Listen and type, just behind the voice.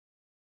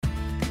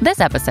This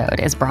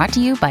episode is brought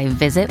to you by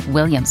Visit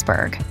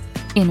Williamsburg.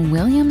 In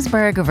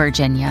Williamsburg,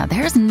 Virginia,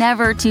 there's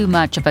never too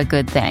much of a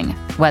good thing.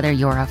 Whether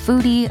you're a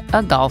foodie,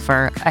 a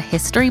golfer, a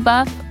history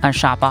buff, a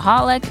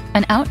shopaholic,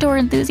 an outdoor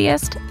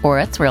enthusiast, or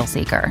a thrill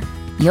seeker,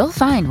 you'll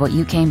find what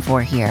you came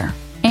for here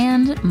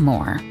and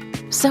more.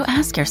 So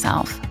ask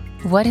yourself,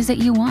 what is it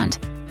you want?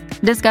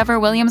 Discover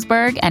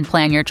Williamsburg and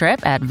plan your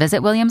trip at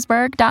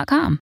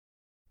visitwilliamsburg.com.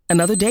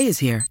 Another day is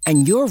here,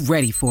 and you're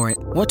ready for it.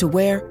 What to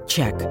wear?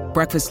 Check.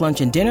 Breakfast, lunch,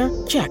 and dinner?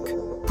 Check.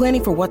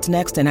 Planning for what's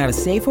next and how to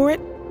save for it?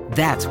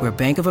 That's where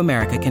Bank of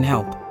America can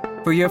help.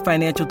 For your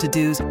financial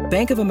to-dos,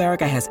 Bank of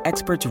America has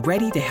experts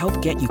ready to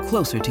help get you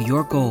closer to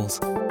your goals.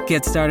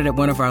 Get started at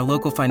one of our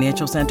local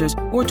financial centers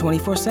or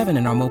 24/7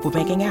 in our mobile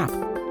banking app.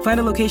 Find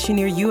a location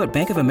near you at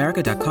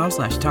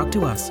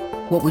bankofamerica.com/talktous.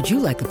 What would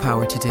you like the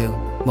power to do?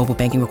 Mobile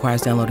banking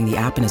requires downloading the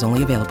app and is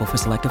only available for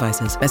select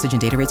devices. Message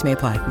and data rates may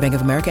apply. Bank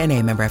of America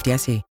N.A., member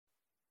FDIC.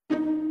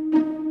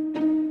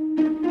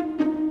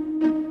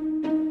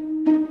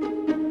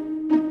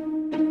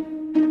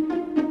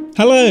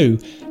 Hello,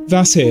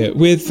 Vas here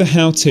with the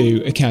How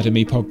To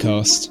Academy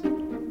podcast.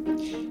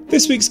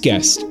 This week's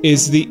guest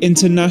is the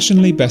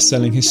internationally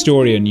best-selling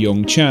historian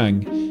Yong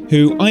Chang,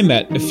 who I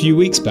met a few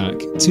weeks back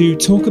to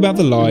talk about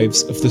the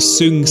lives of the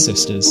Sung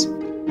sisters,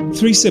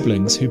 three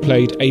siblings who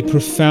played a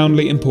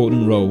profoundly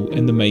important role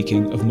in the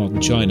making of modern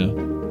China.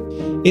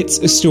 It's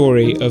a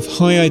story of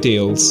high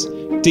ideals,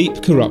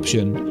 deep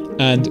corruption,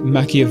 and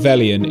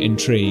Machiavellian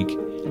intrigue,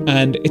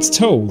 and it's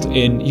told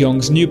in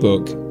Yong's new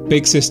book,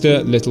 Big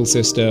Sister, Little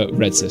Sister,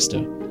 Red Sister,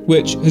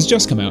 which has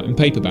just come out in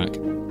paperback.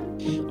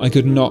 I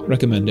could not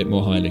recommend it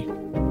more highly.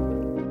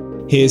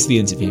 Here's the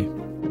interview.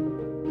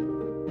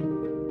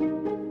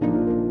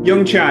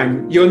 Yong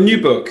Chang, your new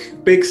book,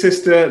 Big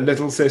Sister,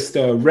 Little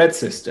Sister, Red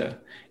Sister,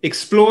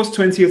 explores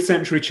 20th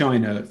century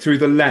China through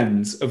the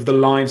lens of the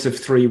lives of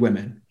three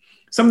women.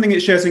 Something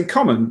it shares in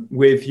common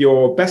with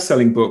your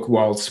best-selling book,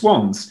 Wild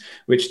Swans,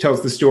 which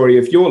tells the story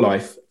of your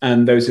life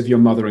and those of your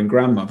mother and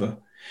grandmother.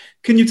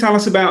 Can you tell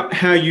us about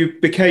how you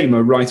became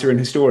a writer and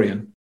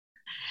historian?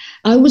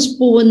 I was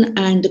born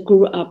and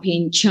grew up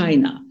in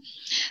China,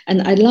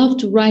 and I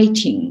loved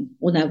writing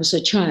when I was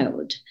a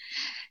child.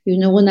 You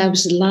know, when I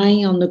was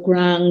lying on the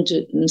ground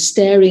and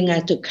staring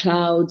at the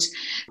clouds,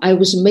 I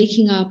was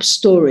making up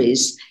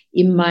stories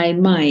in my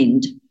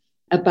mind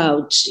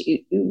about,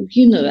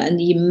 an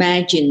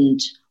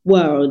imagined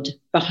world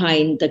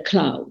behind the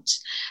clouds.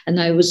 And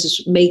I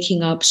was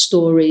making up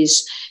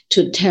stories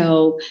to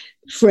tell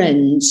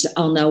friends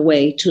on our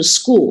way to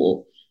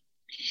school.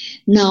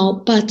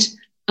 Now, but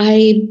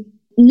I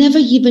never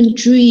even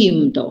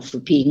dreamed of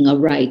being a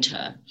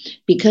writer,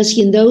 because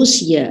in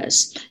those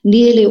years,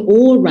 nearly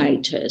all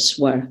writers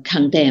were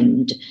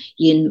condemned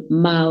in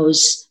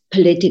Mao's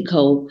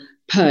political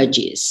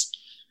purges.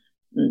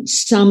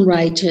 Some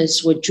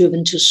writers were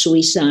driven to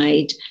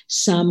suicide,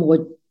 some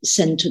were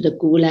sent to the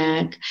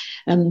Gulag,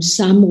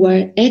 some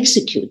were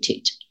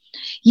executed.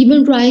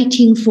 Even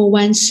writing for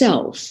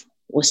oneself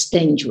was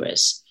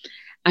dangerous.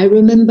 I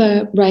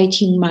remember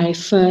writing my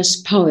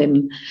first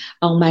poem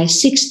on my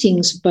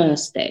 16th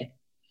birthday.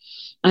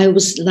 I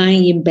was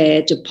lying in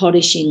bed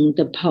polishing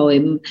the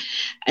poem,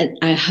 and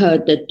I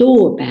heard the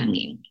door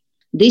banging.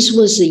 This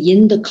was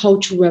in the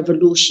Cultural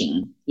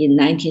Revolution in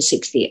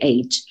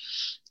 1968,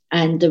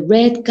 and the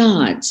Red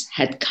Guards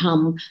had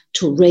come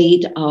to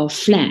raid our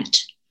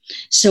flat.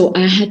 So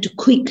I had to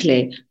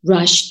quickly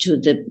rush to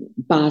the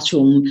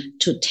bathroom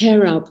to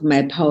tear up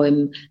my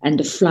poem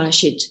and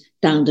flush it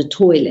down the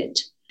toilet.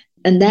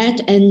 And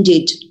that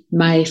ended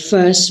my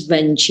first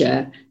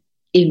venture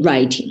in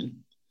writing.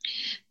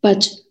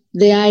 But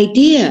the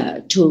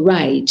idea to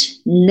write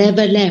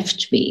never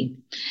left me.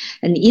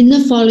 And in the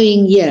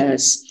following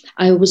years,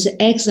 I was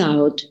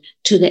exiled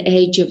to the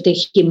edge of the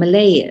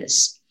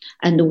Himalayas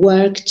and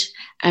worked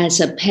as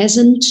a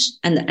peasant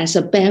and as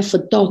a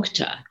barefoot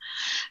doctor.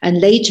 And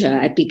later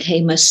I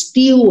became a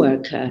steel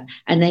worker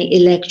and an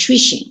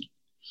electrician.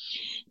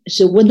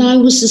 So when I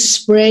was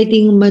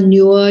spreading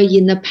manure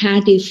in the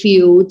paddy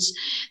fields,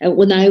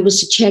 when I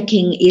was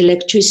checking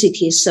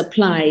electricity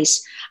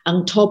supplies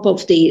on top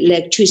of the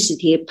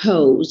electricity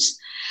poles,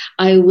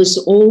 I was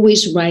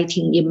always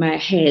writing in my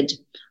head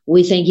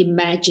with an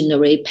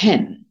imaginary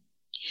pen.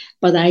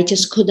 But I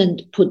just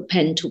couldn't put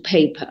pen to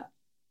paper.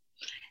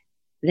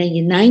 Then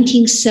in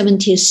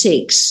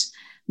 1976,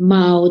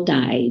 Mao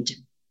died,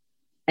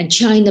 and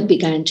China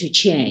began to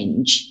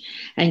change.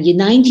 And in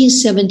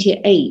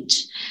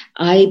 1978,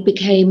 I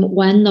became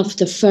one of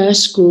the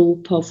first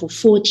group of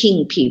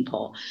 14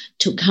 people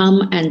to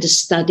come and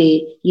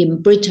study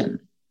in Britain.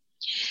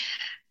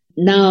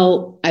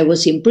 Now, I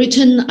was in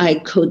Britain, I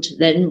could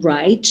then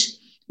write,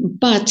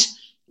 but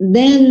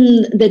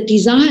then the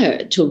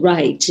desire to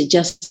write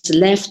just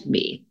left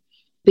me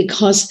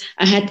because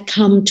I had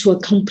come to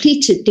a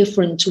completely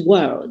different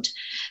world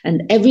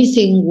and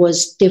everything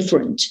was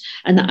different.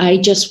 And I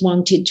just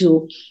wanted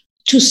to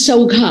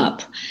soak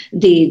up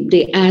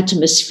the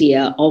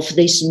atmosphere of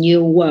this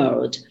new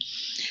world.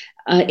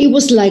 It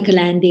was like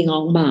landing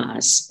on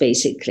Mars,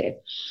 basically.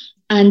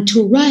 And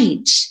to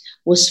write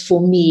was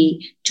for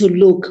me to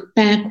look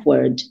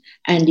backward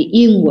and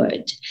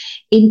inward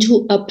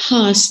into a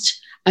past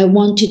I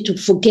wanted to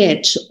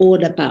forget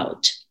all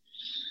about.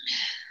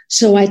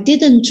 So I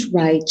didn't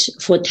write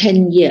for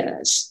 10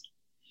 years.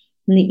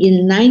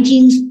 In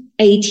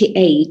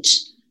 1988,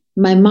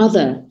 my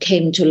mother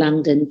came to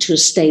London to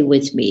stay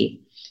with me.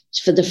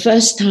 For the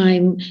first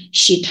time,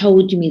 she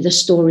told me the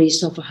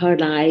stories of her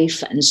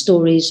life and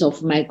stories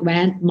of my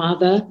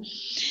grandmother.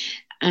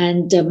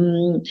 And,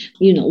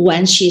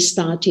 when she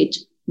started,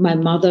 my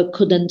mother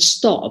couldn't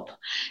stop.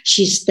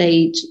 She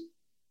stayed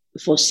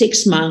for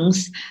 6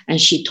 months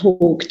and she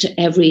talked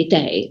every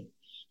day.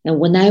 And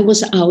when I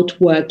was out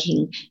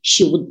working,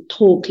 she would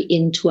talk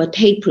into a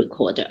tape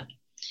recorder.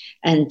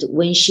 And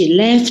when she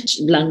left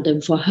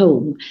London for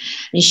home,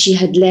 and she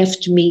had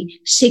left me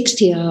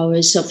 60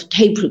 hours of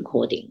tape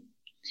recording.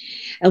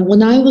 And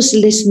when I was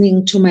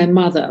listening to my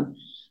mother,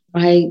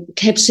 I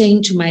kept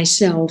saying to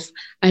myself,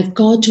 I've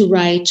got to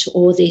write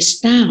all this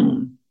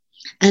down.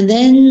 And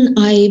then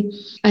I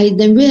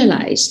then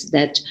realized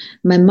that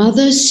my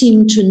mother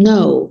seemed to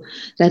know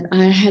that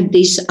I had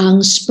this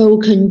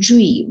unspoken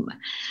dream.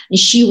 And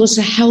she was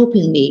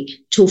helping me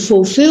to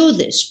fulfill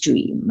this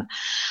dream.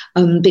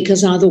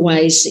 Because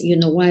otherwise,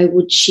 why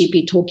would she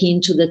be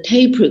talking to the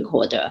tape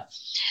recorder?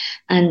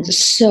 And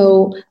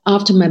so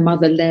after my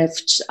mother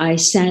left, I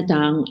sat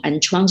down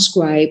and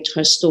transcribed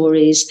her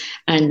stories.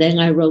 And then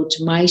I wrote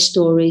my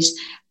stories.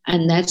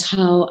 And that's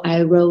how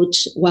I wrote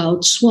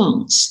Wild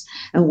Swans.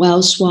 And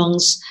Wild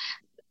Swans,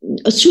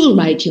 through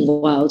writing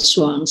Wild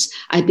Swans,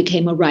 I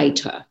became a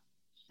writer.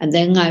 And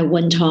then I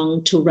went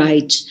on to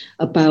write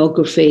a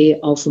biography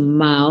of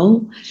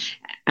Mao,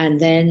 and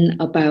then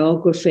a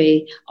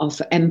biography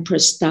of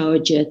Empress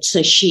Dowager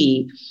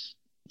Cixi,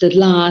 the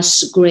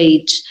last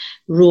great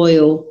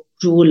royal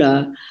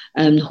ruler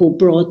who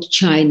brought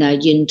China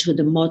into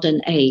the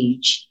modern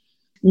age.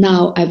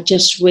 Now I've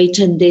just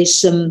written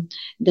this,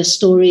 the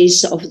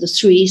stories of the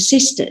three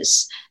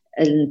sisters,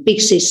 Big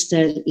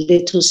Sister,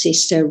 Little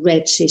Sister,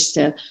 Red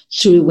Sister,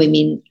 three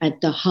women at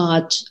the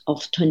heart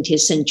of 20th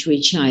century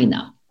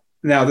China.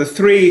 Now, the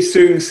three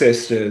Soong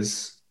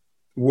sisters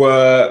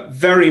were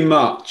very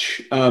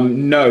much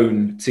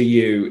known to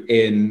you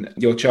in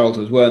your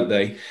childhood, weren't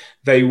they?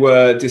 They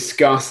were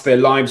discussed, their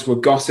lives were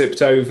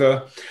gossiped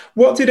over.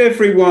 What did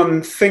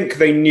everyone think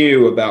they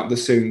knew about the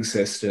Soong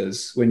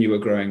sisters when you were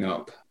growing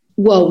up?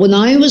 Well, when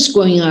I was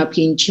growing up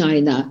in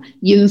China,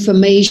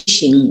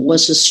 information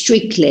was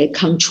strictly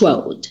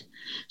controlled.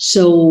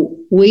 So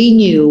we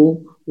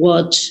knew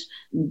what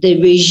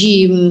the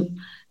regime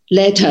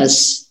let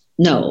us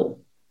know.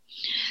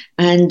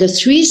 And the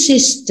three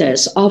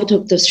sisters, out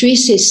of the three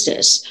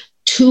sisters,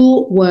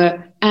 two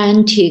were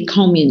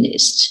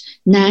anti-communist,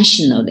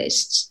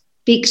 nationalists.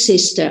 Big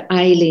sister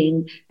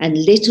Eileen and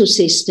little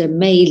sister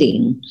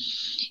Mei-Ling,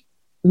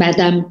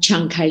 Madame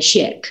Chiang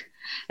Kai-shek.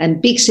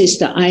 And big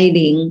sister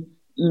Eileen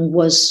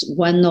was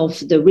one of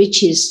the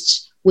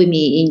richest women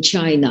in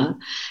China.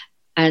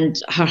 And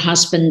her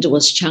husband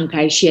was Chiang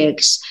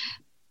Kai-shek's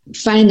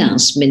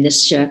finance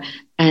minister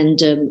and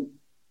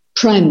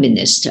prime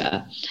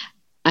minister.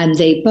 And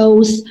they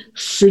both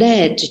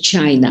fled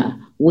China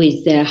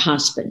with their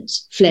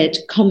husbands, fled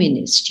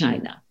communist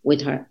China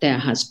with their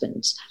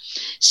husbands.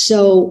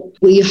 So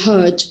we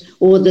heard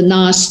all the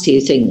nasty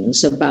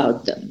things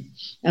about them.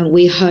 And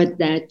we heard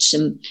that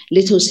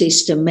little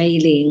sister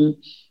Mei-Ling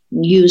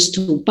used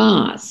to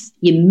bath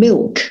in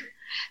milk.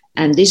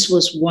 And this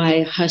was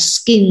why her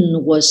skin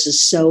was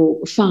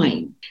so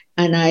fine.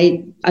 And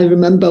I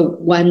remember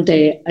one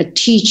day a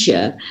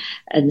teacher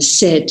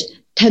said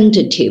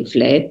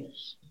tentatively,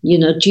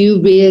 do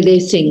you really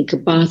think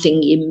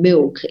bathing in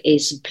milk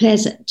is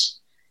pleasant?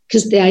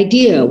 Because the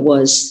idea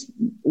was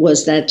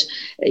that,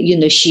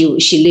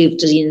 she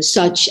lived in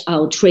such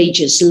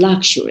outrageous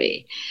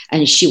luxury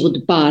and she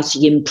would bath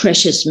in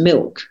precious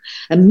milk.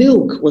 And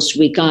milk was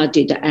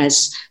regarded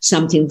as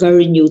something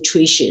very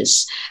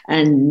nutritious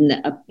and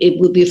it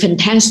would be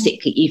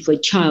fantastic if a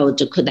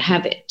child could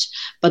have it.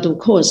 But of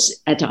course,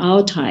 at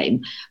our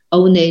time,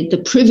 only the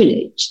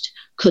privileged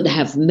could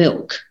have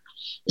milk.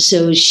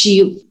 So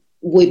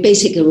we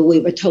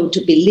were told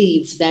to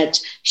believe that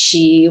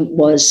she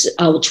was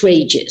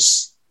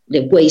outrageous,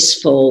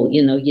 wasteful,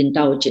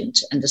 indulgent,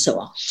 and so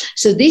on.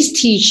 So this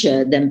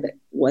teacher then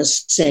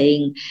was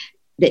saying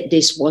that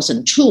this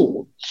wasn't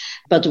true.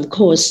 But of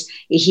course,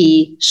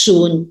 he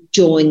soon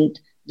joined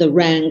the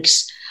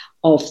ranks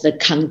of the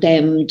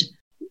condemned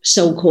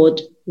so-called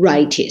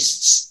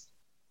rightists.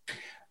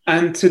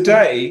 And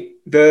today,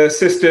 the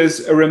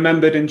sisters are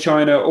remembered in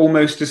China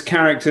almost as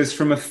characters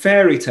from a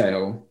fairy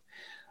tale.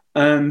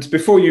 And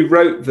before you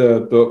wrote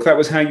the book, that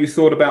was how you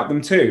thought about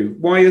them too.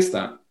 Why is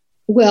that?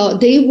 Well,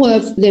 they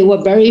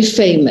were very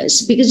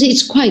famous because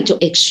it's quite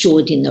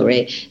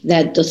extraordinary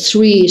that the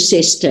three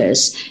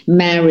sisters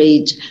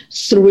married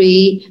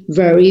three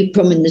very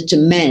prominent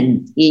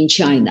men in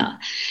China.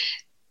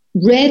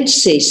 Red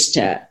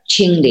sister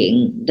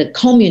Qingling, the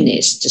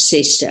communist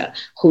sister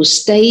who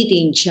stayed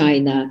in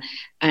China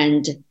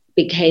and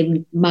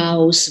became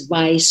Mao's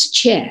vice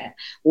chair,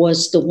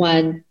 was the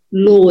one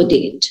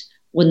lauded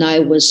when I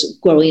was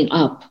growing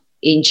up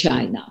in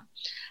China.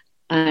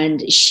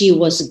 And she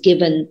was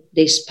given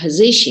this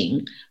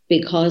position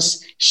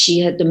because she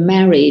had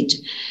married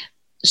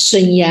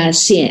Sun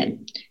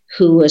Yat-sen,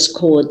 who was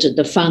called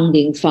the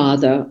founding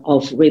father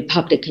of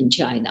Republican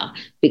China,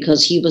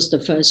 because he was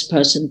the first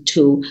person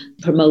to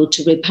promote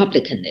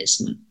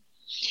republicanism.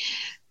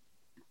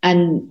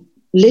 And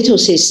little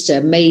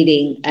sister Mei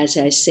Ling, as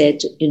I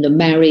said,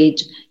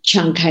 married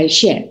Chiang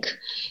Kai-shek,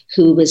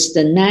 who was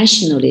the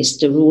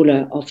nationalist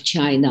ruler of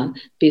China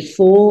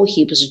before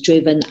he was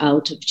driven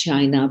out of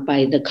China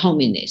by the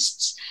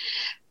communists.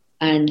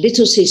 And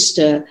little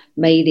sister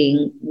Mei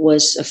Ling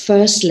was a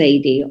first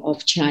lady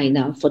of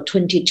China for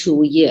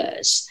 22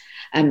 years.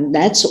 And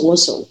that's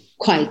also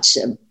quite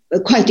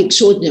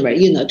extraordinary,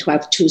 to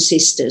have two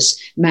sisters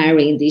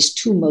marrying these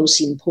two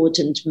most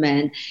important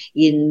men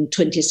in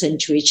 20th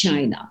century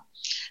China.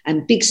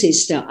 And big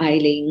sister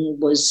Eileen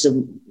was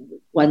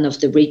one of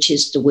the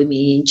richest women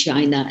in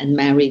China and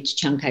married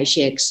Chiang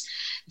Kai-shek's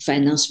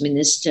finance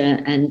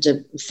minister and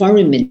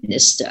foreign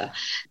minister.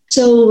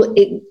 So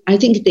I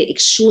think the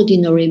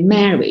extraordinary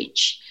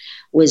marriage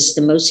was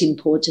the most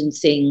important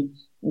thing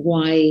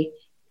why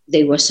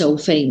they were so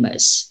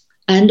famous.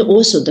 And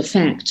also the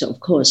fact, of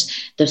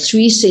course, the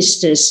three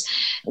sisters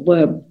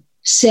were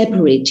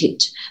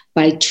separated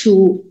by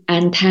two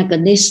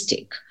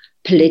antagonistic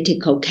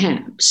political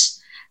camps.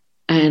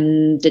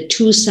 And the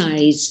two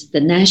sides,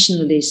 the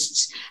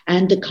nationalists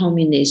and the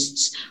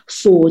communists,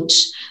 fought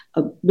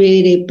a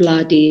really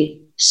bloody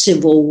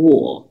civil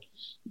war.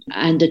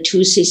 And the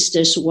two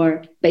sisters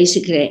were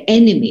basically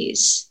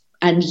enemies.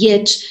 And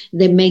yet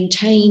they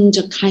maintained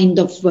a kind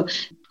of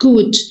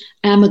good,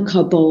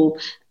 amicable,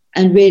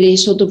 and really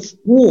sort of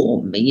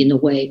warm, in a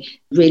way,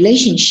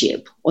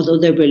 relationship, although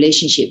the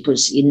relationship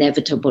was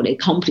inevitably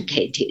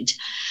complicated.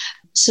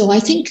 So I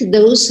think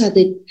those are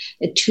the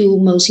two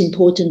most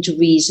important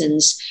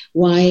reasons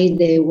why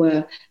they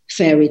were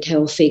fairy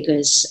tale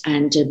figures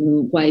and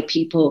why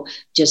people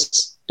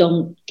just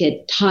don't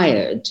get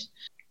tired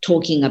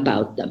talking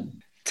about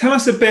them. Tell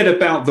us a bit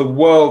about the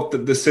world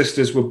that the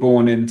sisters were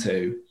born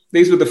into.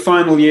 These were the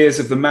final years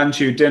of the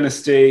Manchu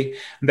dynasty,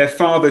 and their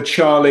father,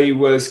 Charlie,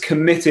 was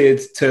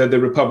committed to the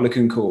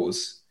Republican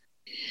cause.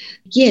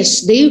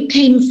 Yes, they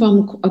came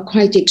from a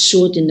quite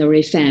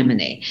extraordinary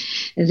family.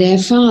 Their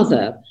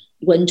father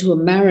went to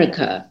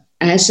America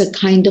as a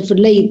kind of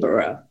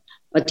laborer,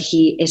 but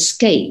he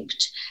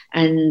escaped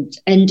and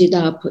ended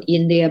up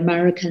in the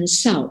American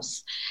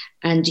South.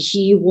 And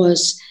he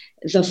was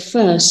the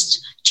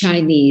first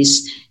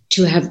Chinese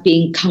to have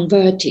been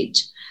converted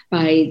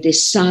by the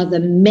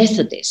Southern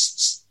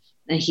Methodists.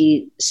 And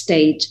he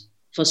stayed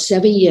for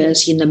 7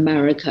 years in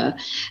America,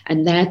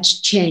 and that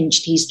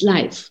changed his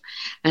life.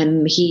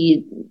 And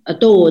he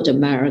adored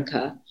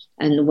America.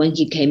 And when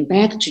he came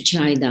back to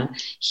China,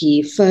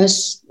 he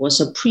first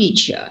was a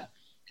preacher,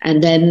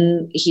 and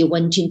then he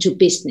went into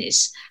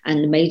business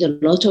and made a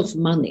lot of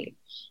money.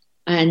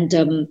 And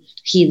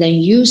he then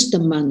used the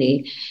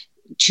money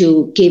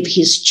to give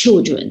his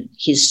children,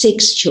 his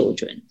 6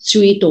 children,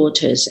 3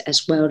 daughters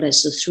as well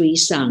as the 3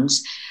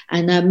 sons,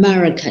 an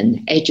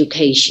American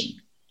education.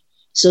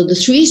 So the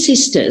 3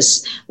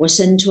 sisters were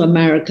sent to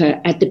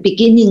America at the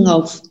beginning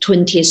of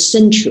 20th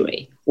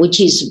century,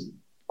 which is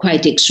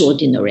quite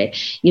extraordinary.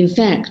 In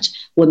fact,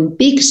 when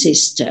big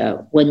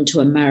sister went to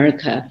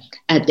America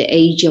at the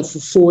age of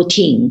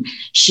 14,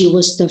 she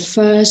was the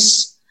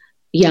first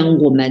young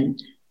woman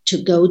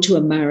to go to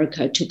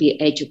America to be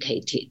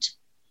educated.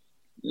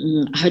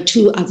 Her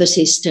 2 other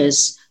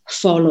sisters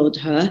followed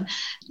her.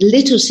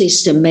 Little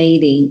sister Mei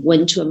Ling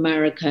went to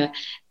America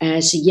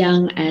as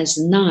young as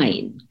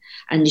 9,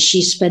 and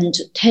she spent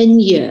 10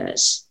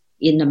 years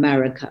in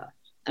America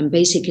and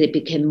basically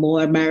became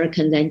more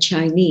American than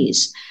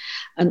Chinese.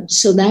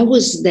 So that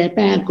was their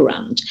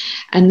background.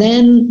 And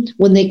then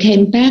when they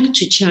came back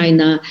to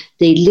China,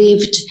 they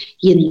lived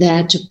in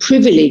that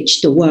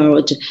privileged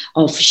world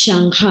of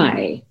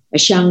Shanghai, a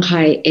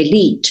Shanghai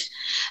elite.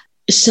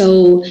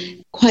 So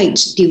quite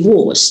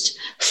divorced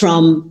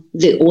from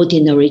the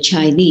ordinary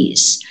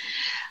Chinese.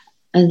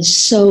 And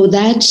so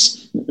that,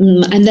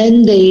 and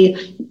then they,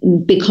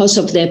 because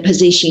of their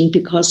position,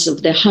 because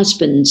of their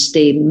husbands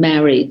they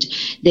married,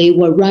 they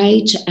were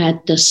right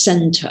at the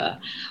center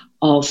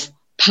of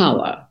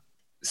power.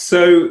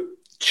 So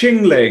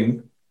Qing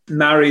Ling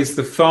marries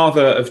the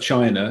father of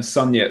China,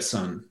 Sun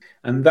Yat-sen,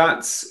 and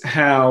that's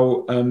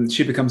how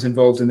she becomes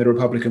involved in the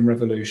Republican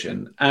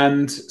Revolution.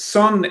 And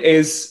Sun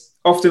is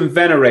often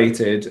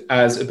venerated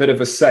as a bit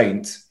of a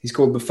saint. He's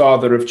called the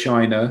father of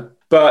China.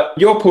 But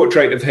your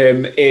portrait of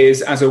him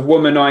is as a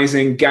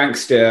womanizing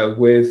gangster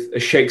with a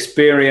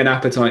Shakespearean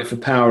appetite for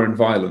power and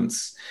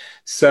violence.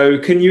 So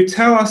can you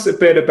tell us a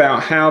bit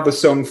about how the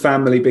Song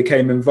family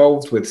became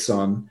involved with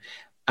Sun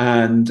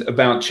and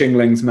about Qing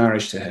Ling's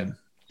marriage to him?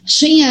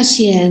 Sun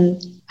Yat-sen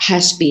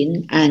has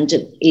been and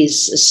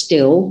is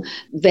still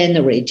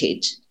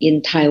venerated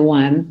in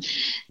Taiwan.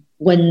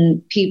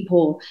 when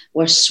people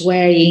were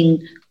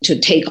swearing to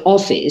take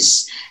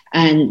office,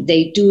 and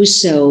they do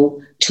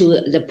so to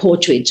the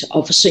portrait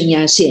of Sun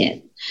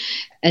Yat-sen.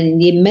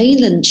 And in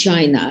mainland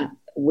China,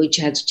 which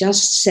had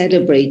just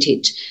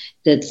celebrated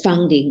the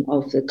founding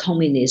of the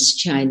Communist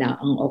China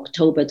on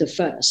October the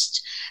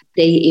 1st,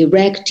 they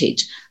erected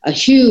a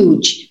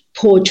huge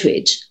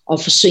portrait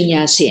of Sun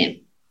Yat-sen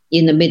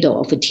in the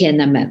middle of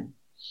Tiananmen.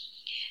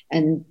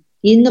 And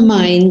in the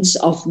minds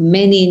of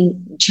many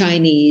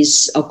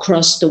Chinese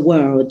across the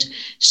world,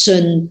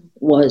 Sun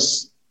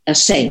was a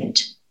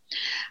saint.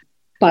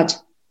 But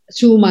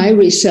through my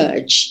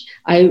research,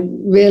 I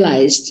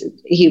realized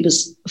he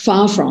was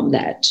far from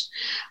that.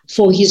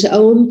 For his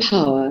own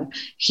power,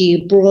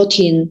 he brought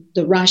in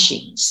the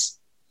Russians,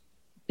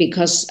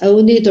 because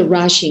only the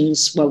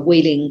Russians were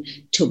willing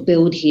to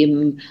build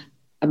him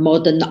a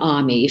modern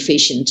army,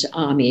 efficient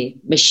army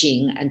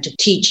machine, and to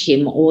teach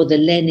him all the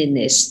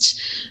Leninist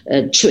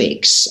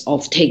tricks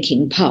of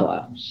taking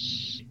power.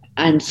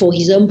 And for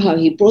his own power,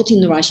 he brought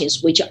in the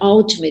Russians, which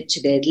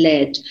ultimately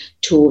led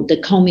to the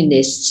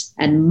communists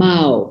and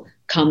Mao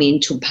coming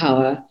to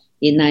power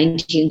in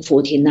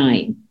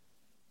 1949.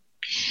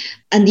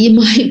 And in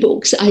my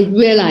books, I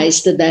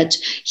realized that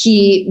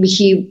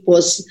he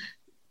was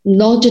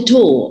not at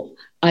all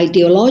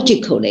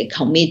ideologically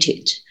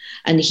committed,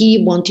 and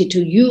he wanted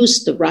to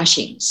use the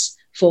Russians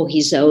for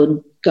his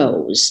own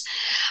goals.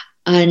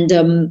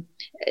 And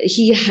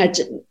he had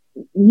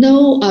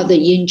no other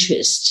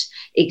interest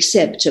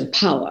except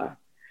power,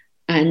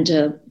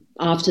 and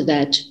after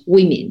that,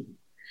 women.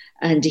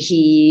 And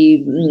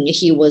he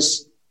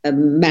was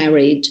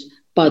married,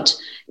 but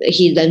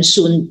he then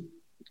soon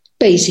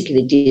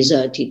basically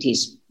deserted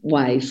his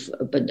wife,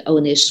 but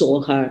only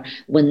saw her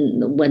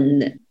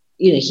when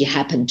he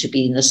happened to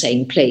be in the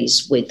same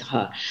place with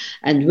her,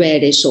 and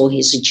rarely saw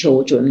his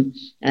children.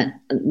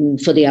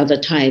 And for the other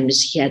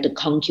times, he had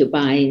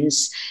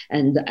concubines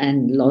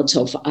and lots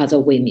of other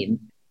women.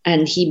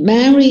 And he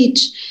married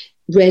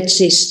Red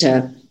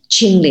Sister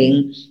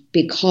Qingling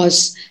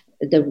because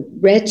the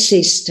Red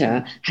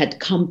Sister had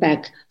come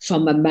back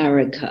from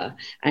America,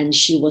 and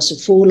she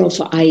was full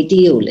of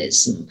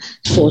idealism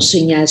for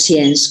Sun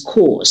Yat-sen's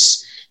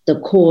cause,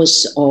 the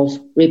cause of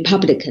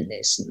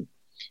republicanism.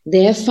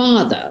 Their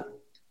father,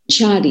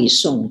 Charlie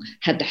Song,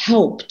 had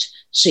helped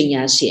Sun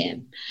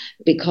Yat-sen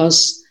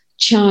because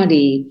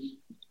Charlie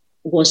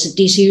was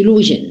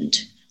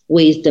disillusioned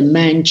with the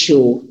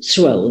Manchu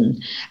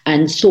throne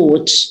and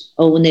thought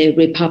only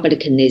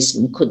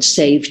republicanism could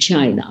save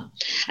China.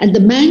 And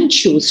the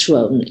Manchu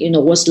throne,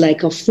 was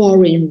like a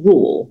foreign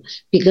rule,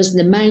 because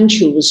the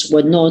Manchus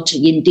were not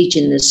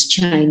indigenous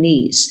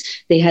Chinese.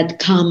 They had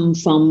come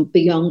from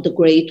beyond the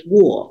Great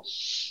War.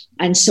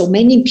 And so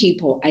many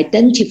people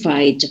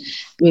identified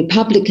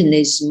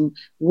republicanism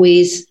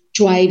with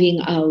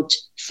driving out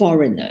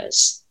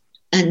foreigners.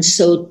 And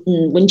so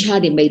when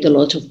Charlie made a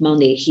lot of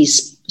money, he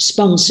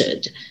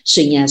sponsored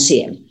Sun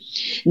Yat-sen.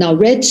 Now,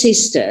 Red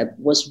Sister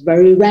was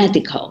very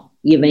radical,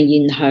 even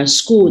in her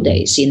school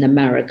days in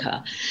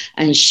America.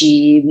 And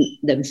she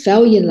then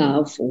fell in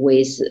love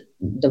with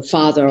the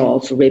father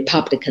of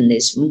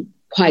republicanism,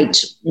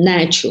 quite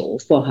natural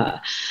for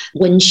her.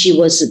 When she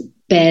was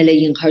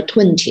barely in her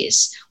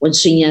 20s, when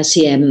Sun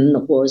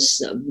Yat-sen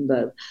was,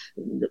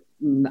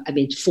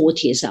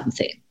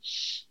 40-something.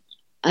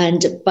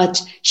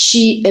 But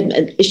she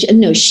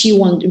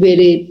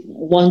really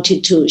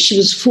wanted to, she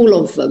was full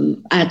of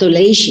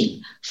adulation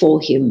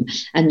for him,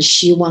 and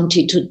she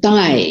wanted to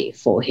die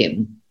for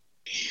him.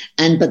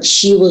 But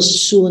she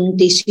was soon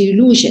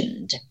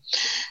disillusioned.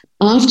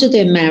 After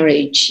their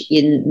marriage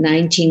in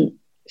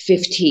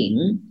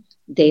 1915,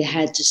 they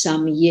had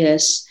some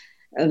years.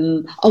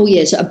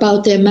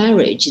 About their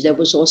marriage, there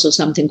was also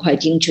something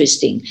quite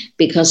interesting,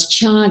 because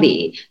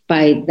Charlie,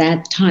 by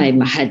that time,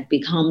 had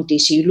become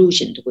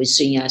disillusioned with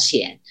Sun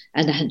Yat-sen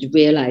and had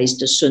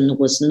realized Sun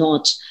was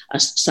not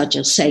such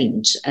a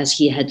saint as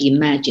he had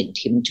imagined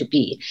him to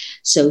be.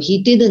 So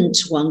he didn't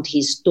want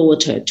his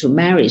daughter to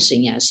marry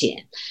Sun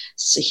Yat-sen.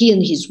 So he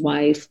and his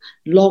wife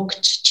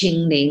locked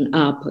Qingling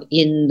up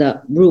in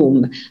the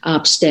room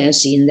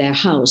upstairs in their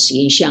house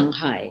in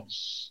Shanghai.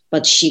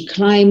 But she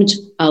climbed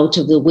out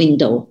of the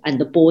window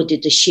and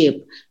boarded the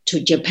ship to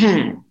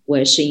Japan,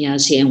 where Sun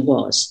Yat-sen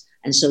was.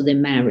 And so they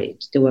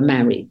married. They were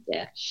married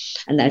there.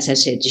 And as I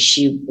said,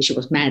 she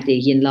was madly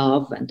in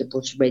love and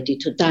was ready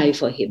to die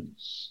for him.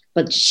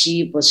 But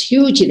she was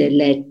hugely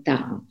let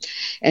down.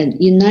 And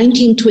in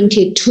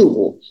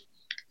 1922,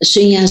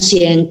 Sun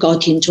Yat-sen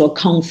got into a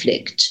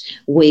conflict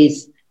with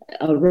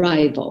a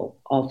rival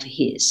of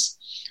his.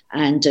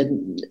 And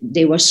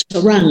they were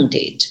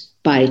surrounded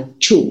by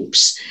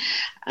troops.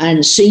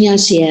 And Sun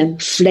Yat-sen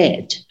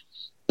fled,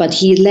 but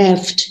he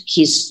left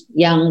his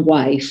young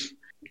wife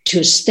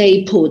to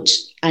stay put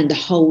and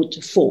hold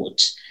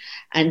fort,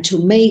 and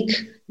to make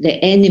the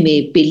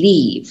enemy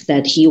believe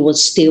that he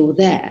was still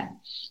there.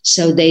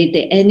 So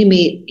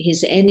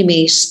his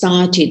enemy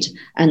started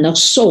an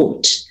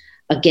assault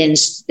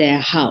against their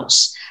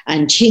house,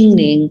 and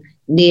Qingling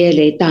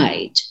nearly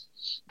died.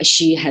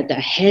 she had a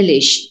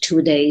hellish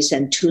 2 days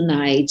and 2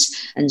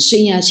 nights, and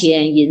Sun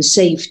Yat-sen in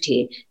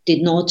safety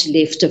did not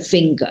lift a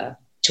finger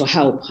to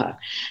help her.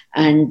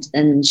 And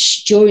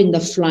during her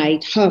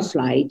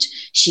flight,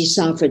 she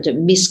suffered a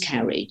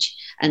miscarriage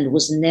and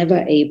was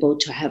never able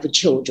to have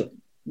children,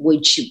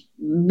 which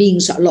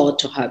means a lot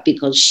to her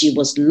because she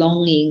was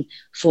longing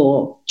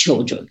for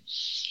children.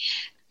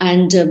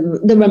 And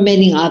there were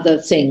many other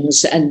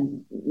things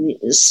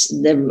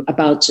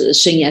about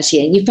Sun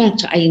Yat-sen. In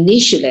fact,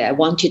 I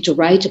wanted to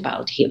write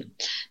about him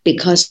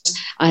because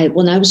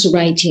when I was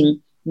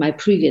writing my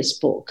previous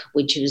book,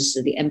 which was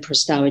The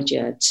Empress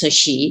Dowager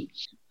Cixi,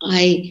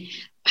 I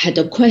had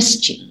a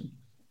question,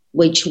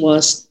 which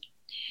was,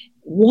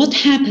 what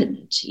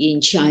happened in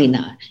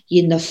China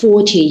in the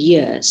 40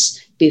 years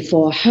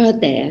before her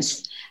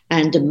death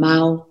and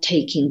Mao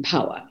taking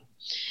power?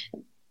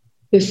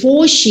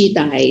 Before she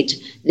died,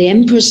 the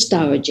Empress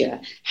Dowager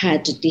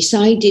had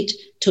decided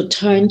to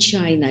turn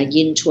China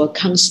into a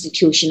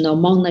constitutional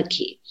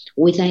monarchy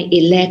with an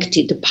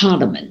elected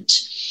parliament.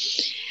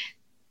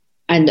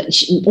 And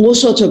all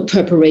sorts of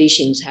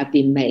preparations have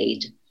been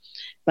made.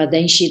 But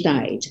then she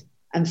died.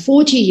 And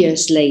 40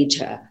 years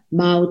later,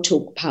 Mao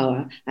took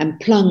power and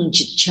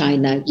plunged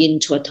China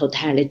into a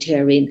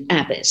totalitarian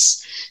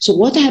abyss. So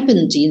what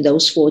happened in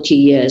those 40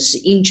 years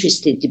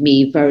interested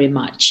me very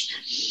much.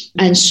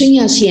 And Sun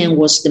Yat-sen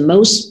was the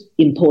most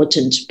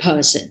important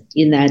person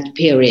in that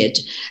period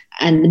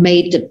and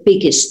made the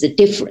biggest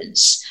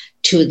difference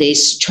to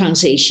this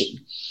transition.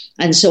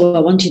 And so I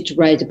wanted to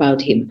write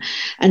about him.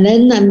 And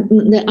then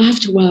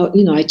after a while,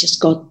 I just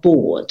got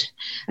bored.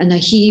 And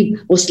he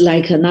was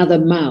like another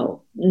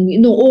Mao.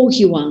 All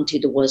he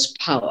wanted was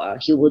power.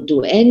 He would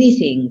do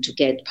anything to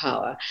get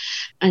power.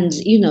 And,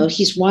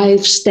 his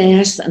wife's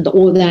death and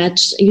all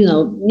that,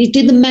 it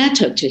didn't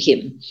matter to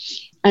him.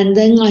 And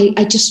then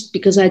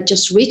because I'd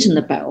just written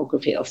a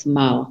biography of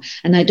Mao,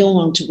 and I don't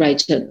want to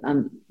write a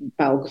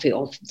biography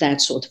of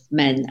that sort of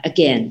man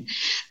again.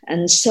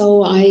 And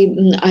so I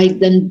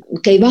then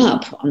gave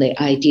up on the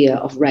idea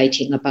of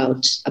writing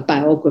about a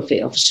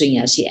biography of Sun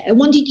Yat-sen. I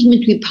wanted him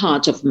to be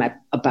part of my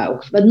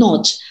biography, but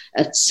not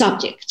a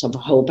subject of a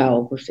whole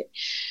biography.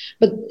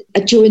 But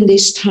during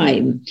this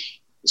time,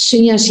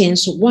 Sun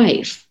Yat-sen's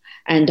wife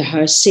and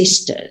her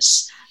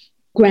sisters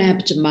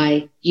grabbed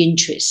my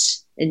interest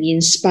and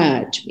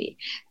inspired me.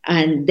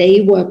 And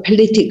they were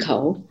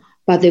political,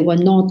 but they were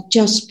not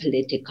just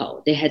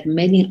political. They had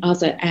many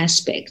other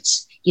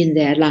aspects in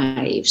their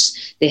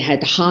lives. They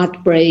had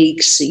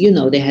heartbreaks,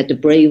 they had the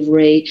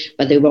bravery,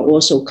 but they were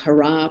also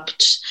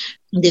corrupt.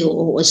 They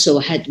also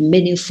had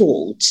many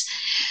faults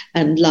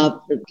and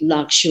loved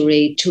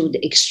luxury to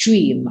the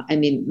extreme.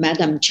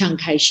 Madame Chiang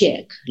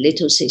Kai-shek,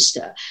 little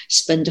sister,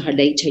 spent her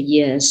later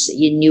years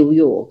in New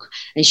York,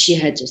 and she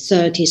had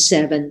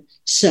 37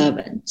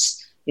 servants,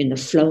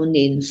 flown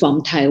in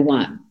from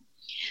Taiwan.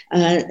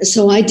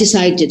 So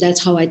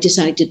that's how I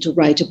decided to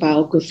write a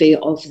biography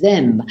of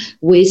them,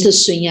 with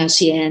Sun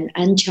Yat-sen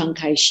and Chiang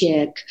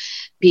Kai-shek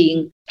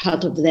being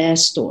part of their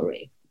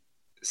story.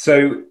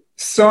 So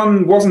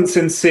Sun wasn't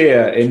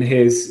sincere in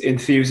his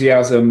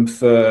enthusiasm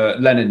for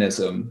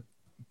Leninism,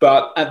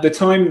 but at the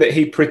time that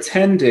he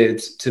pretended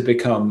to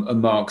become a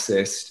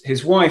Marxist,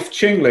 his wife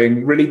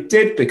Qingling really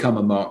did become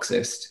a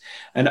Marxist,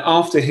 and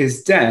after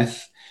his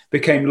death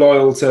became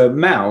loyal to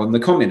Mao and the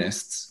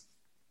communists.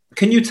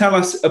 Can you tell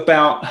us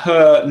about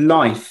her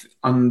life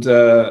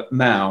under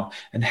Mao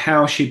and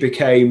how she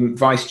became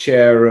vice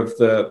chair of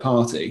the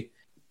party?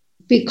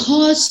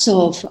 Because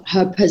of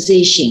her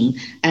position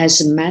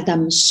as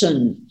Madame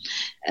Sun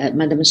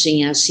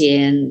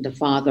Yat-sen, the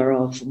father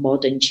of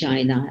modern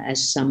China,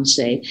 as some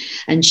say,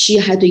 and she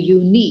had a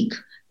unique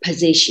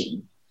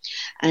position.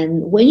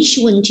 And when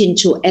she went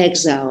into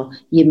exile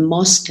in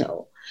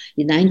Moscow,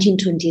 in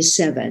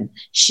 1927,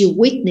 she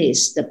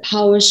witnessed the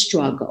power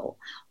struggle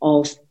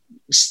of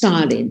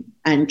Stalin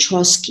and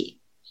Trotsky.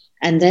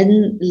 And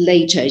then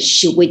later,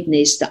 she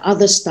witnessed the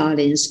other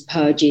Stalin's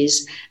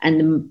purges,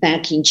 and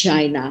back in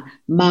China,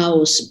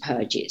 Mao's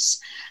purges.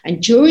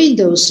 And during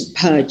those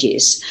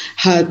purges,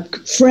 her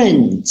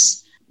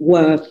friends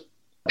were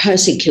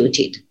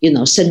persecuted,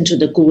 sent to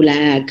the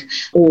Gulag,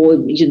 or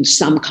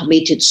some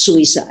committed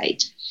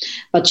suicide.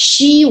 But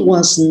she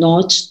was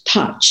not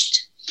touched.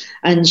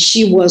 And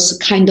she was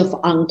kind of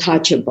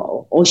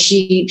untouchable, or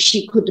she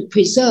could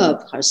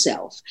preserve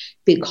herself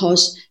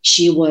because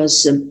she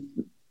was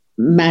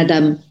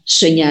Madame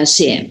Sun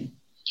Yat-sen.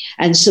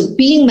 And so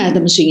being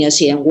Madame Sun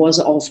Yat-sen was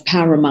of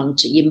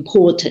paramount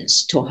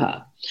importance to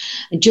her.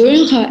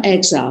 During her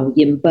exile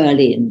in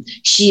Berlin,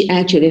 she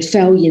actually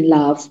fell in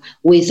love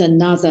with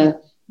another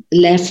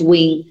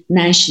left-wing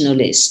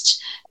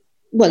nationalist,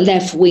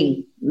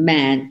 left-wing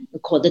man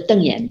called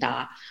Deng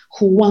Yanda,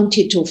 who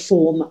wanted to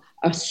form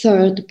a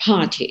third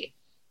party,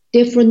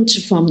 different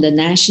from the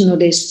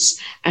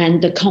nationalists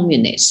and the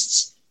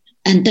communists.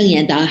 And Deng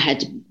Yanda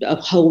had a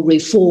whole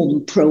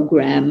reform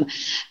program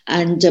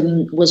and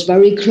was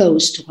very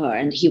close to her.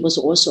 And he was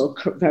also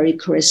a very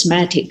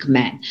charismatic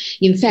man.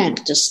 In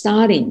fact,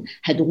 Stalin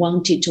had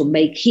wanted to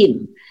make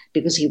him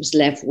because he was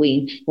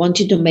left-wing,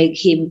 wanted to make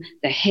him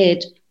the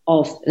head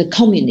of the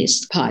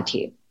Communist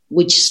Party,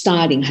 which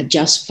Stalin had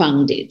just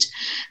founded.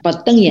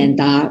 But Deng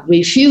Yanda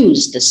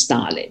refused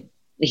Stalin.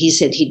 He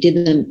said he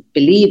didn't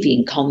believe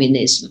in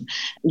communism.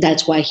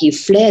 That's why he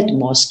fled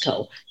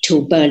Moscow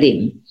to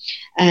Berlin.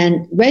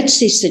 And Red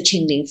Sister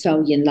Qingling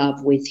fell in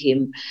love with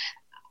him,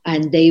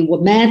 and they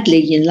were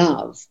madly in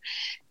love.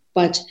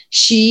 But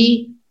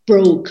she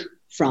broke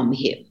from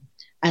him.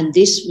 And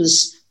this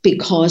was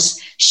because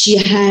she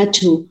had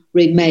to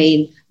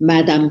remain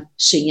Madame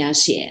Sun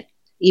Yat-sen.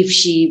 If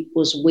she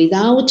was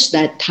without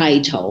that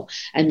title,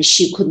 and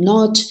she could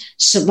not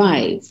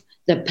survive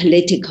the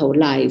political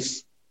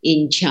life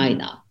in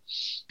China.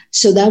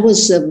 So that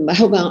was,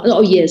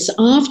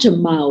 after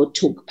Mao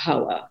took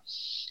power,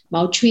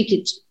 Mao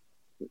treated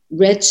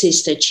Red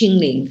Sister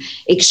Qingling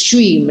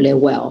extremely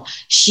well.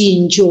 She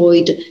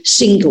enjoyed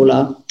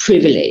singular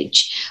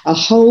privilege. A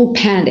whole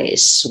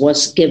palace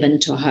was given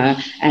to her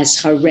as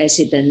her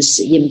residence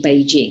in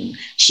Beijing.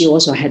 She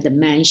also had a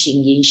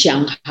mansion in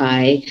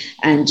Shanghai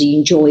and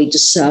enjoyed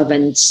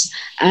servants,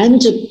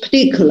 and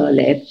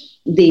particularly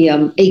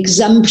the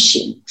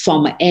exemption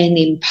from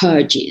any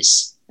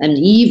purges, and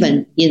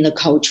even in the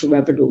Cultural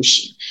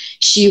Revolution.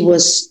 She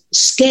was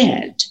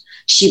scared.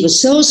 She was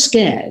so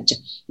scared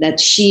that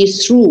she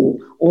threw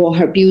all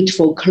her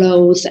beautiful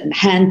clothes and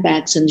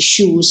handbags and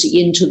shoes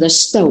into the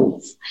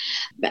stove.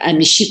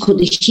 And she could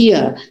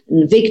hear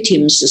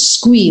victims'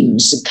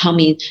 screams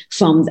coming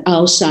from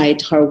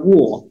outside her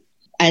wall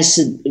as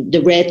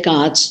the Red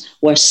Guards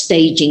were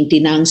staging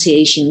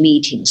denunciation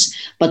meetings.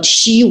 But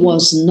she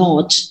was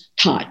not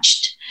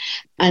touched.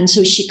 And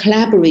so she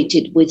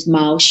collaborated with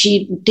Mao.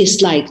 She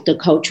disliked the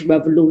Cultural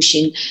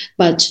Revolution,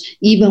 but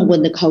even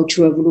when the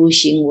Cultural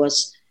Revolution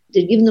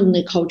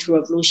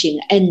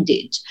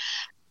ended,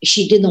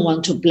 she didn't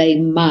want to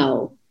blame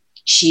Mao.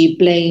 She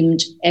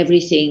blamed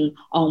everything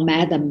on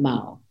Madame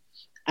Mao.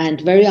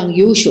 And very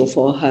unusual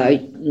for her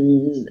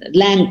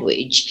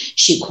language,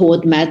 she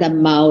called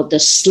Madame Mao the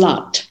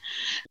slut.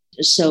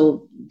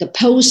 So the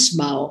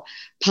post-Mao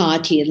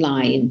party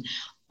line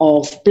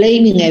of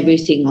blaming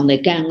everything on the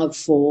Gang of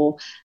Four,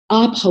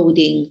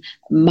 upholding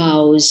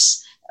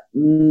Mao's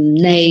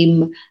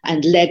name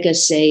and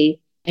legacy,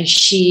 and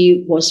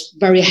she was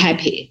very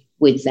happy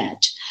with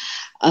that.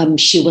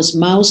 She was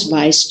Mao's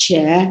vice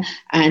chair,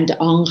 and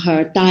on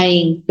her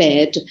dying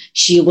bed,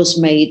 she was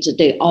made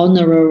the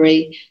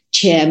honorary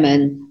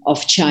chairman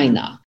of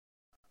China.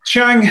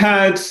 Chiang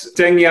had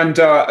Deng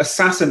Yanda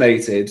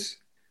assassinated,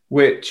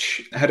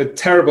 which had a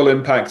terrible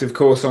impact, of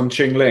course, on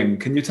Qingling.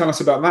 Can you tell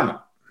us about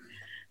that?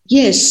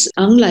 Yes,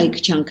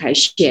 unlike Chiang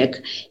Kai-shek,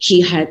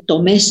 he had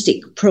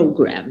domestic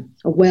program,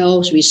 a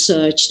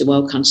well-researched,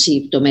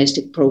 well-conceived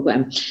domestic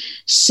program,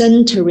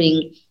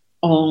 centering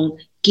on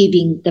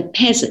giving the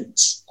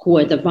peasants, who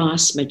are the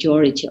vast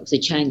majority of the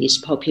Chinese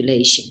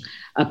population,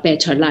 a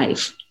better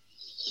life.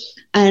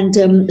 And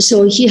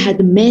so he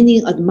had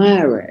many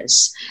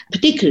admirers,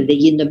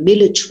 particularly in the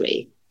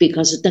military,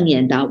 because Deng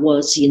Yanda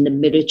was in the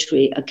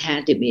military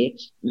academy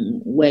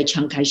where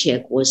Chiang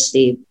Kai-shek was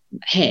the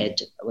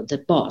head, or the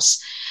boss.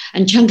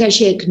 And Chiang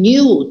Kai-shek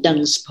knew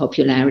Deng's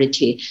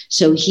popularity,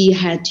 so he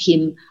had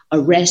him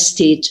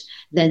arrested,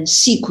 then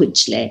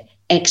secretly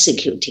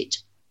executed.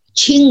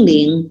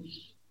 Qingling,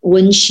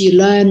 when she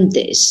learned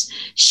this,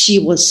 she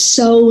was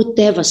so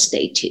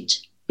devastated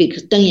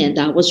because Deng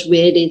Yanda was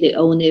really the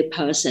only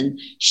person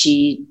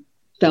she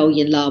fell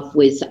in love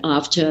with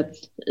after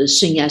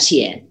Sun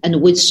Yat-sen.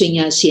 And with Sun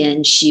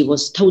Yat-sen, she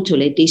was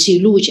totally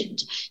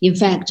disillusioned. In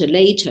fact, years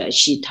later,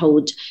 she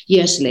told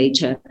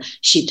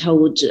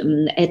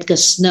Edgar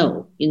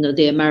Snow,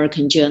 the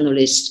American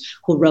journalist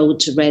who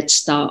wrote Red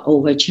Star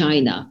Over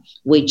China,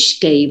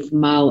 which gave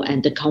Mao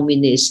and the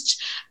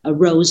communists a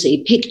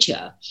rosy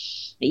picture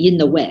in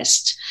the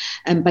West.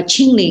 But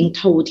Qingling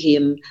told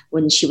him,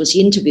 when she was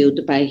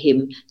interviewed by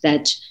him,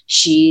 that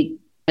she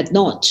had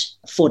not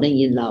fallen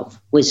in love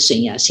with Sun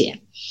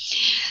Yat-sen.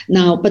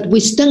 Now, but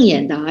with Deng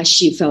Yanda,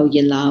 she fell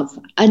in love,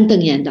 and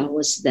Deng Yanda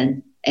was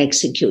then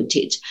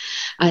executed.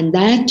 And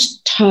that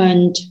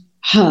turned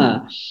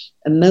her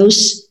a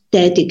most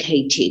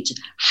dedicated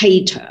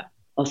hater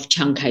of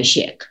Chiang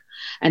Kai-shek.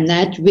 And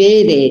that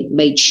really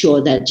made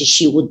sure that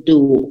she would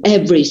do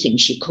everything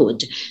she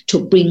could to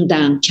bring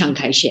down Chiang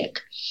Kai-shek.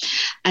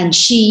 And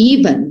she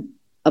even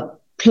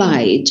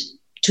applied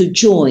to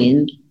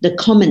join the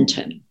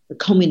Comintern, the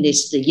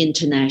Communist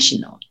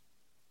International.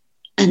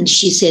 And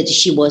she said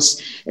she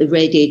was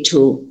ready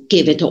to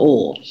give it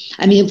all.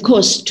 I mean, of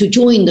course, to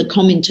join the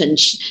Comintern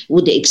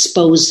would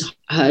expose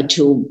her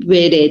to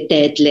really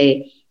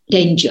deadly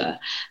danger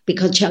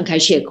because Chiang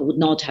Kai-shek would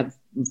not have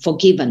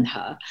forgiven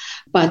her.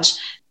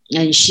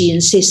 And she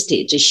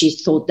insisted, she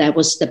thought that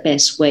was the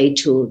best way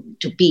to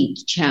beat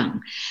Chiang.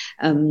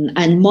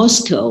 And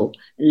Moscow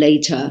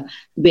later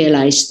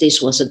realized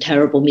this was a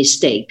terrible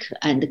mistake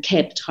and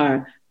kept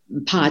her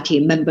party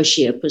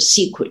membership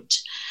secret.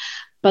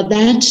 But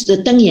that the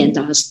Deng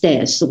Yanda's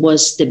death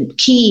was the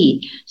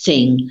key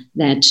thing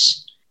that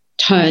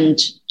turned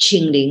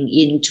Qingling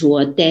into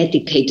a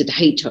dedicated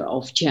hater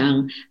of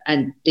Chiang,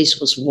 and this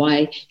was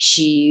why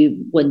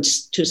she went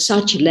to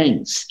such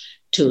lengths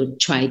to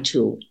try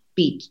to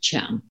beat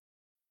Chiang.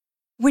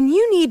 When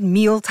you need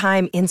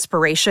mealtime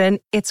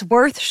inspiration, it's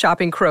worth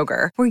shopping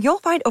Kroger, where you'll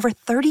find over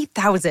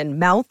 30,000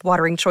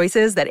 mouth-watering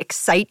choices that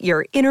excite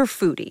your inner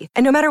foodie.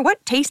 And no matter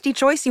what tasty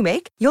choice you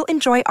make, you'll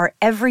enjoy our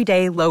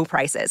everyday low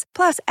prices,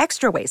 plus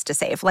extra ways to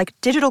save, like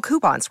digital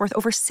coupons worth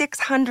over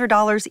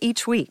 $600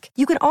 each week.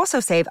 You can also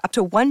save up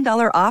to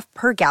 $1 off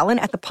per gallon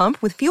at the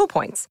pump with fuel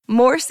points.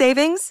 More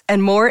savings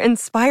and more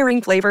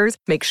inspiring flavors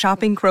make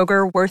shopping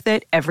Kroger worth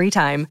it every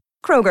time.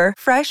 Kroger,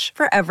 fresh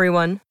for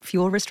everyone.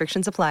 Fuel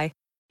restrictions apply.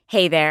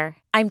 Hey there,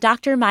 I'm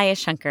Dr. Maya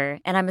Shankar,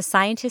 and I'm a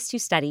scientist who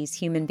studies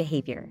human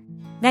behavior.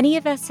 Many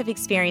of us have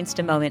experienced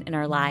a moment in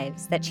our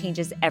lives that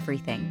changes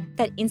everything,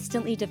 that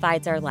instantly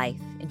divides our life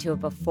into a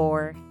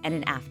before and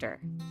an after.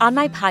 On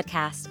my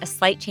podcast, A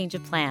Slight Change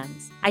of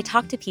Plans, I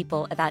talk to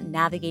people about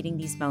navigating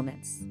these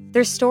moments.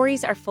 Their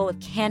stories are full of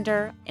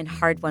candor and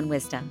hard-won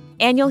wisdom.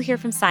 And you'll hear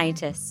from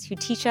scientists who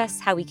teach us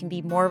how we can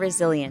be more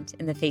resilient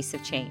in the face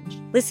of change.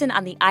 Listen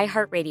on the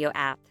iHeartRadio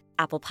app,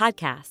 Apple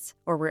Podcasts,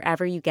 or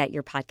wherever you get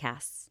your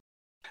podcasts.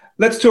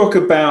 Let's talk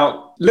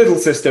about little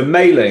sister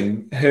Mei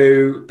Ling,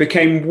 who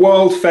became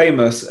world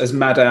famous as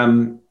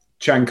Madame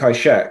Chiang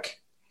Kai-shek.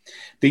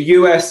 The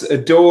US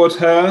adored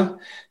her.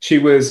 She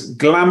was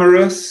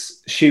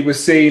glamorous. She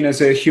was seen as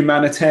a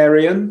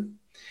humanitarian.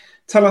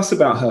 Tell us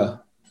about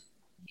her.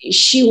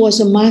 She was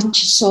a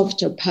much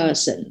softer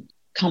person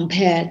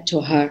compared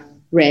to her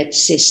red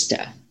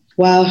sister.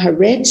 While her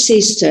red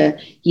sister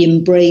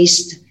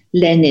embraced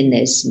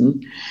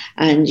Leninism,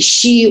 and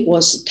she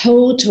was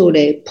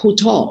totally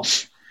put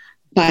off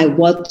by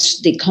what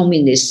the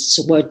communists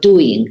were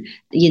doing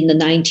in the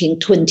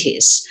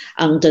 1920s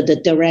under the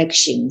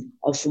direction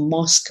of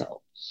Moscow.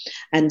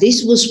 And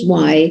this was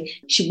why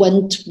she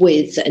went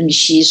with, and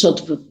she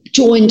sort of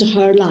joined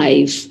her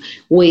life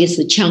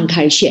with Chiang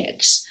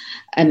Kai-shek's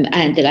and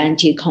the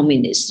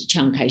anti-communist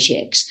Chiang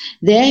Kai-shek's.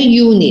 Their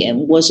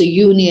union was a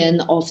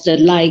union of the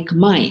like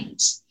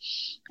minds.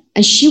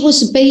 And she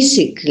was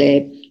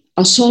basically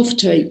a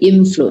softer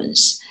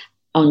influence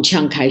on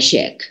Chiang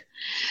Kai-shek.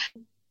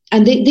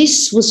 And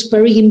this was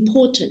very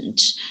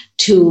important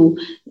to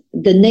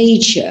the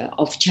nature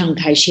of Chiang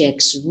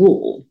Kai-shek's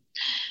rule.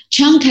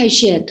 Chiang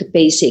Kai-shek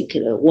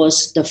basically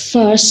was the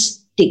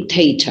first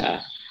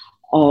dictator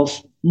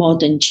of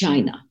modern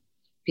China,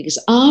 because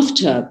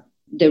after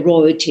the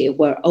royalty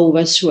were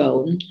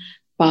overthrown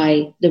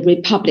by the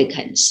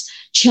Republicans,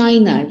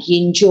 China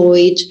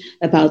enjoyed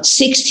about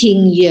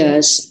 16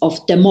 years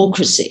of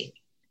democracy.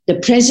 The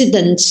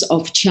presidents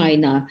of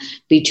China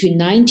between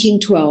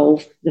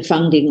 1912, the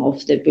founding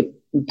of the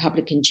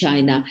Republican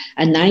China,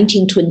 and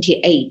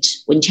 1928,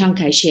 when Chiang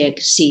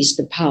Kai-shek seized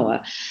the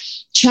power,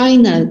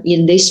 China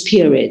in this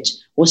period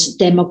was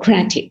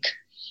democratic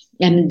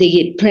and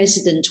the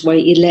presidents were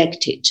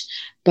elected.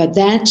 But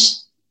that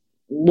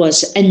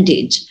was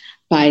ended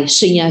by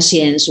Sun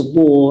Yat-sen's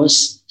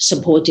wars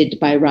supported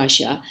by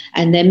Russia,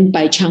 and then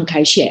by Chiang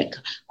Kai-shek,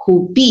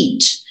 who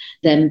beat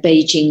the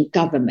Beijing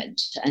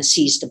government and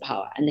seized the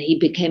power, and he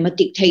became a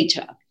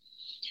dictator.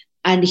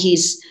 And he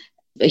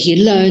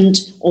learned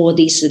all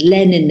these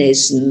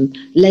Leninist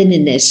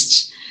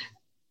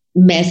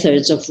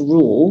methods of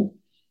rule.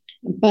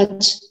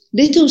 But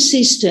little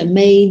sister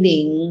Mei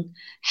Ling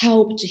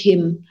helped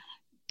him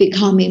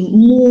becoming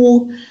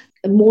more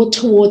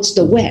towards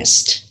the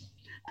West.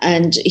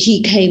 And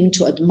he came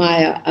to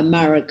admire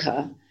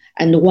America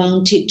and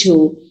wanted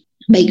to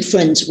make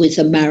friends with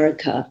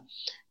America.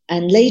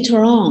 And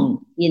later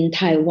on in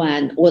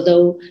Taiwan,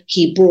 although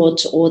he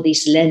brought all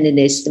these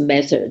Leninist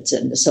methods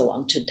and so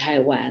on to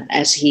Taiwan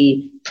as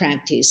he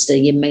practiced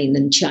in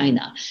mainland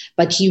China,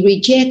 but he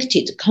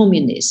rejected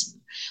communism,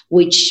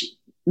 which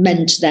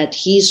meant that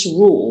his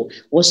rule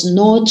was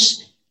not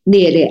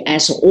nearly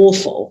as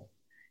awful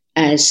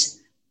as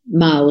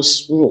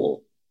Mao's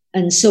rule.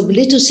 And so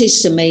little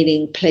sister Mei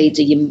Ling played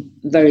a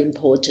very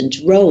important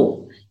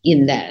role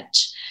in that.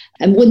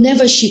 And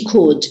whenever she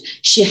could,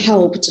 she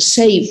helped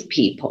save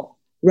people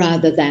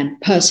rather than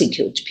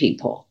persecute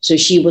people. So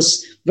she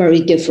was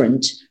very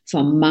different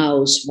from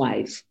Mao's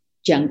wife,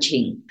 Jiang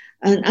Qing.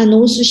 And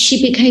also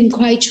she became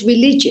quite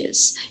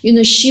religious.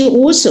 She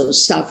also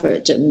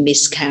suffered a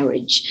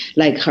miscarriage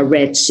like her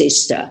red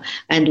sister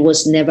and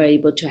was never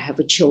able to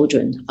have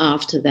children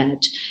after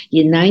that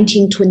in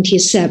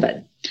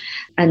 1927.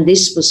 And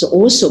this was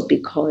also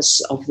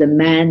because of the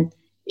man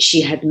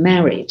she had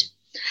married.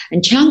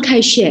 And Chiang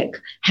Kai-shek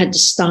had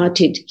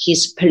started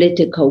his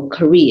political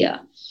career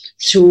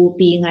through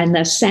being an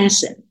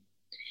assassin.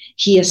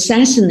 He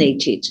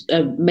assassinated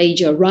a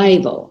major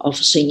rival of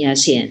Sun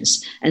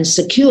Yat-sen's and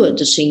secured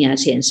Sun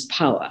Yat-sen's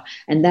power.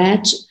 And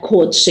that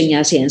caught Sun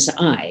Yat-sen's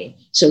eye.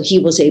 So he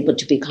was able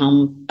to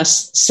become a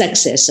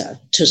successor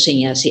to Sun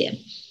Yat-sen.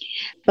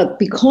 But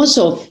because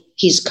of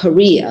his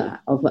career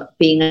of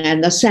being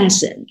an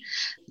assassin,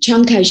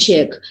 Chiang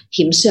Kai-shek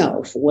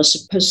himself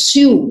was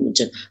pursued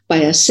by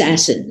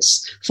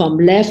assassins from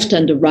left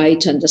and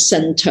right and the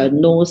center,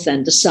 north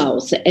and the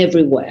south,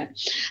 everywhere.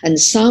 And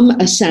some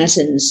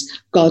assassins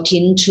got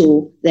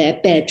into their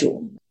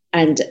bedroom.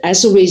 And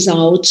as a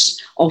result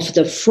of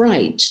the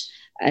fright,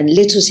 and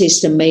little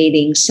sister Mei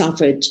Ling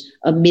suffered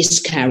a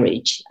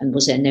miscarriage and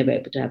was never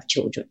able to have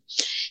children.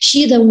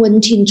 She then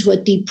went into a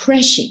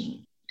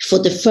depression for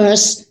the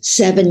first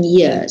 7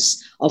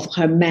 years of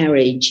her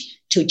marriage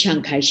to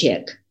Chiang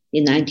Kai-shek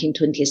in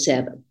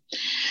 1927.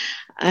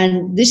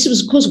 And this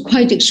was, of course,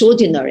 quite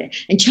extraordinary.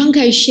 And Chiang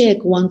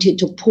Kai-shek wanted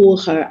to pull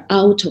her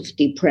out of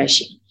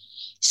depression.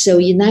 So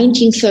in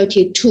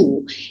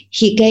 1932,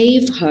 he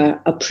gave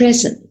her a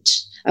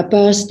present, a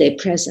birthday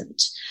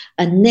present,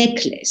 a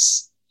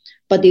necklace.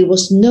 But it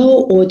was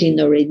no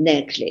ordinary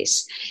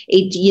necklace.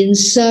 It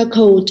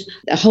encircled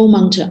the whole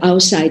mountain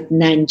outside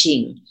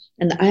Nanjing.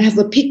 And I have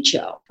a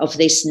picture of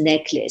this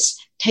necklace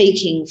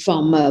taken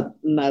from a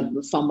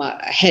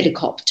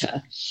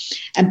helicopter.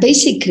 And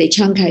basically,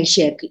 Chiang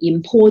Kai-shek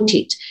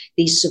imported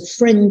these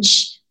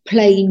French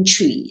plane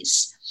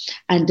trees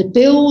and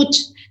built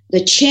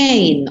the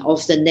chain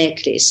of the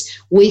necklace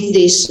with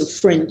these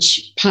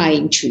French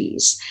pine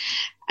trees.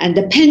 And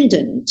the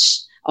pendant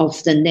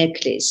of the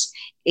necklace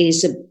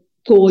is a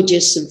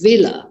gorgeous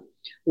villa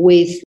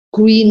with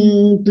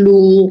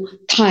green-blue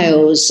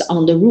tiles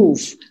on the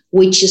roof,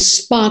 which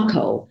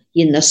sparkle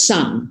in the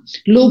sun,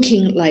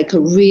 looking like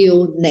a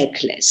real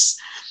necklace.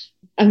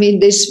 I mean,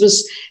 that's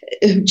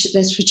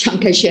what Chiang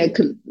Kai-shek,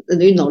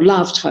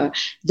 loved her.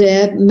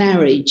 Their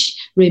marriage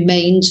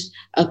remained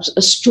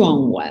a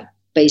strong one.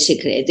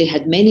 Basically, they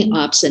had many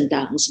ups and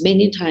downs.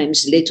 Many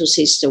times, little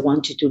sister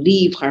wanted to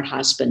leave her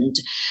husband.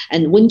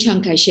 And when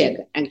Chiang Kai-shek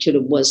actually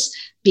was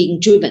being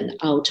driven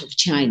out of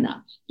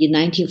China in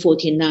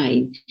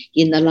 1949,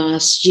 in the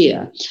last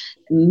year,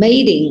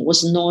 Mei Ling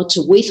was not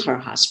with her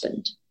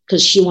husband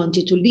because she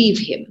wanted to leave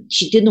him.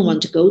 She didn't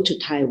want to go to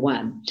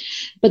Taiwan.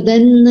 But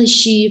then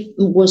she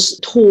was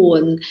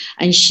torn,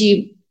 and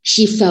she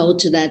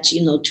felt that,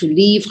 to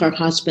leave her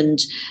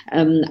husband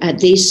at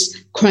this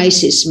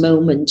crisis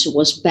moment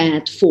was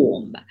bad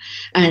form,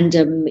 and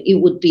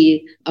it would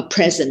be a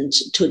present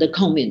to the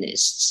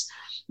communists.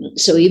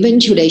 So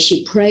eventually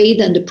she prayed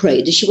and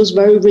prayed. She was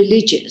very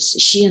religious.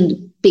 She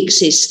and big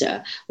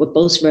sister were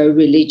both very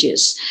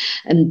religious.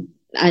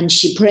 And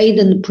she prayed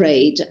and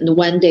prayed. And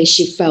one day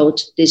she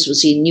felt, this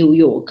was in New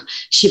York,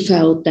 she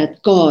felt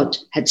that God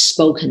had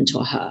spoken to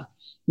her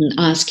and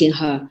asking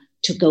her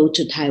to go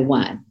to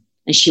Taiwan.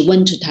 And she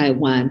went to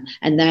Taiwan.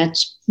 And that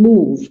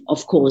move,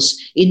 of course,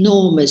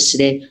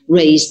 enormously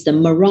raised the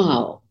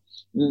morale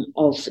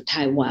of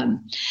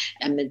Taiwan.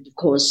 And of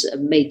course,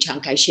 made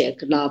Chiang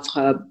Kai-shek love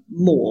her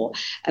more.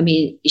 I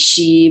mean,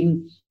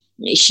 she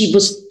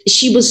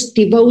was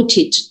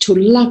devoted to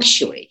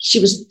luxury. She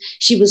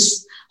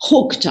was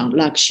hooked on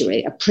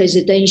luxury, a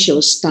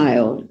presidential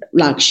style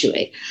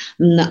luxury.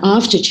 And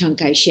after Chiang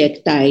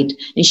Kai-shek died,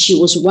 and she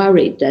was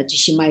worried that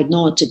she might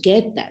not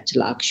get that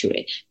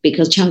luxury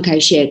because Chiang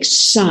Kai-shek's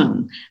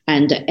son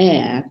and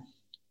heir,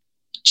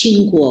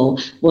 Qin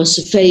Guo, was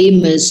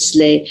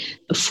famously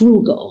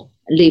frugal,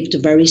 lived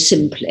very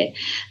simply.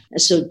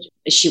 So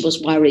she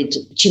was worried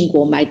Qin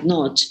Guo might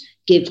not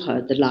give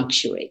her the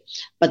luxury.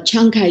 But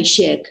Chiang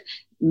Kai-shek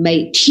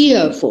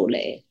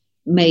tearfully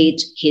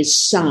made his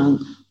son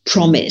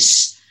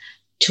promise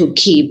to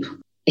keep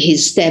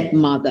his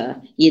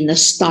stepmother in the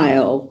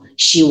style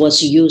she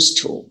was used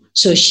to,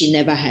 so she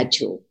never had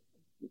to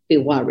be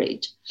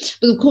worried.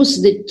 But of course,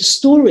 the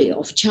story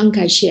of Chiang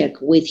Kai-shek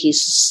with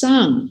his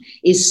son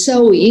is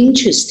so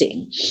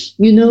interesting.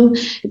 Qin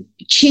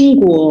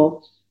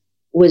Guo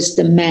was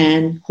the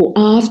man who,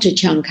 after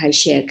Chiang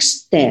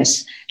Kai-shek's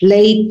death,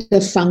 laid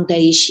the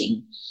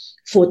foundation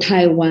for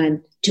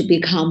Taiwan to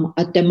become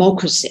a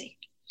democracy.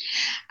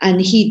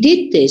 And he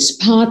did this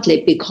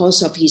partly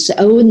because of his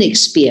own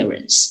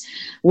experience.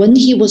 When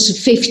he was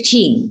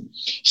 15,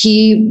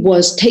 he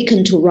was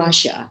taken to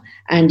Russia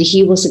and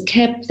he was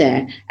kept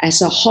there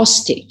as a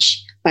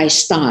hostage by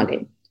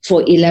Stalin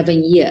for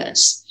 11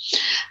 years.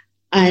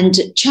 And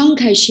Chiang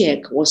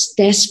Kai-shek was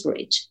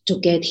desperate to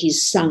get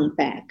his son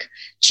back.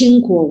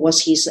 Qin Guo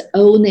was his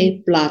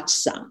only blood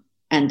son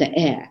and the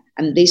heir,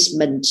 and this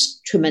meant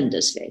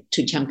tremendously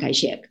to Chiang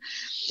Kai-shek.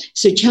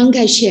 So Chiang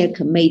Kai-shek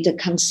made a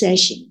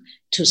concession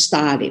to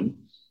Stalin,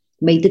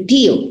 made a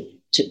deal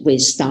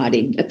with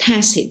Stalin, a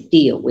tacit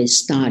deal with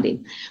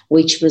Stalin,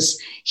 which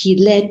was he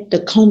let the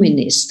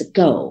communists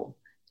go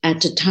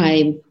at a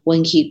time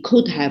when he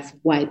could have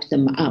wiped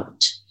them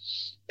out,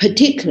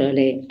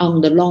 particularly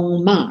on the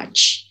Long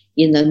March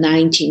in the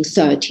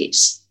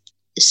 1930s.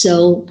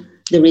 So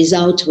the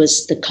result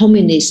was the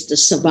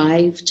communists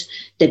survived,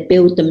 they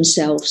built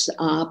themselves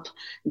up,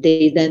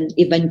 they then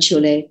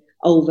eventually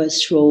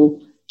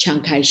overthrew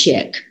Chiang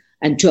Kai-shek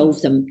and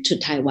drove them to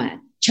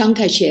Taiwan. Chiang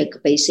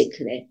Kai-shek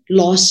basically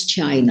lost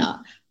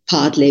China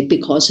partly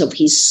because of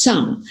his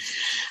son.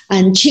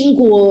 And Qin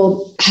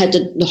Guo had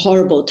a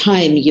horrible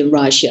time in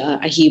Russia.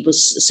 He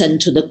was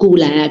sent to the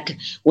Gulag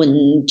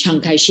when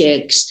Chiang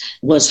Kai-shek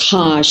was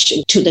harsh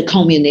to the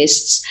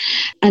communists.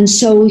 And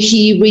so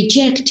he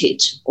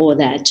rejected all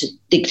that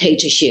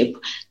dictatorship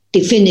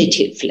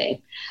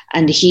definitively.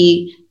 And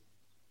he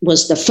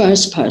was the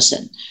first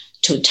person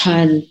to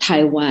turn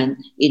Taiwan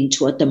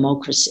into a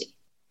democracy.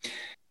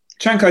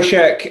 Chiang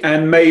Kai-shek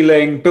and Mei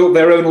Ling built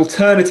their own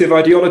alternative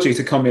ideology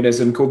to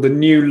communism called the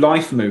New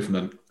Life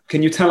Movement.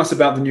 Can you tell us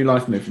about the New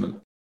Life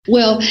Movement?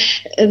 Well,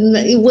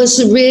 it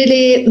was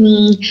really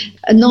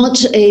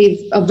not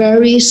a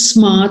very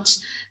smart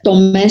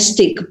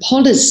domestic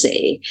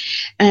policy.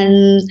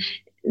 And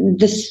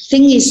the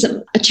thing is,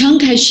 Chiang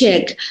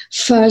Kai-shek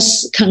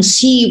first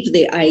conceived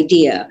the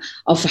idea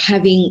of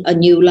having a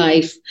new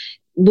life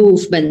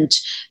movement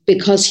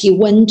because he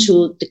went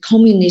to the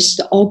communist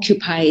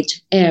occupied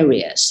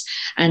areas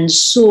and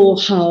saw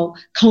how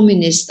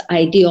communist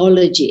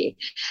ideology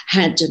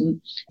had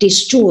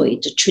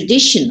destroyed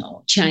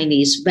traditional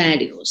Chinese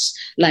values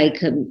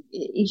like,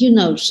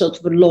 sort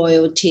of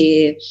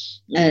loyalty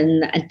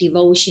and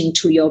devotion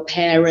to your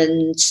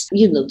parents.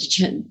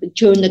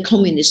 During the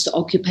communist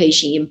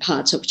occupation in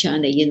parts of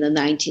China in the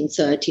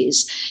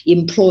 1930s,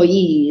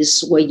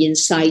 employees were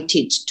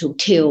incited to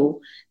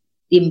kill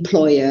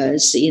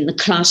employers in the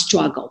class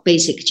struggle.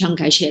 Basically, Chiang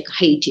Kai-shek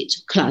hated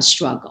class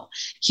struggle.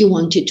 He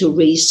wanted to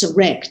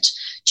resurrect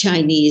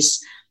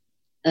Chinese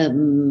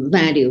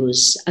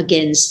values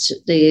against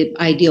the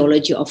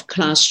ideology of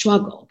class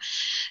struggle.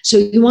 So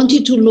he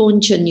wanted to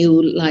launch a new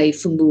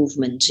life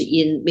movement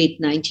in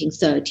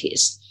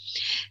mid-1930s.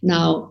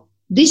 Now,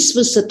 this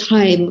was the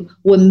time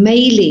when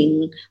Mei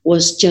Ling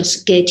was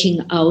just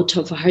getting out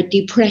of her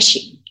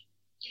depression.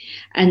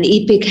 And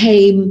it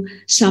became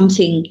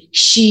something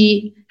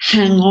she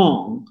hung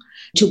on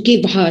to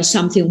give her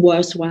something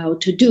worthwhile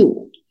to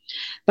do.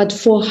 But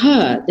for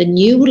her, the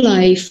New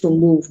Life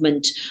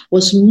movement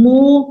was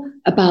more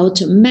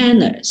about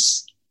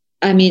manners.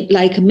 I mean,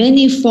 like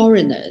many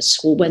foreigners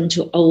who went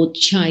to old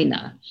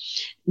China,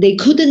 they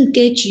couldn't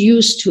get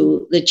used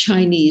to the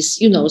Chinese,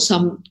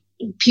 some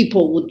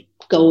people would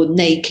go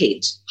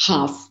naked,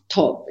 top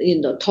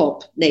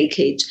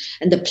naked,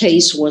 and the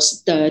place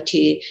was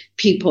dirty.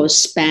 People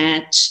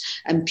spat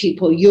and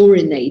people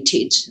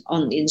urinated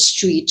in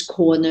street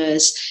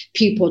corners.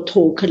 People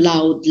talk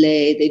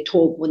loudly. They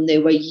talk when they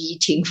were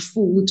eating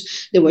food.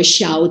 They were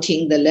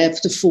shouting. They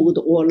left food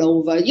all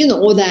over.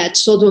 All that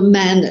sort of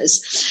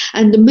manners.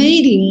 And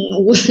Mei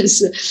Ling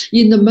was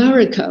in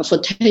America for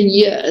 10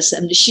 years,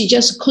 and she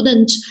just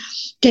couldn't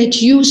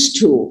get used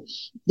to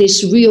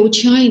this real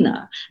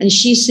China. And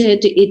she said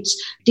it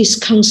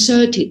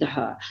disconcerted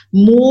her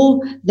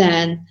more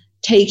than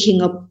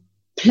taking a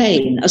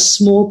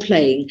small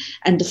plane,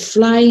 and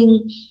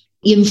flying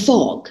in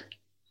fog.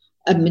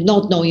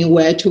 Not knowing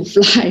where to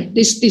fly.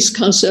 This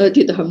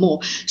disconcerted her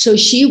more. So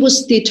she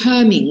was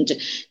determined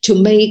to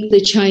make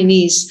the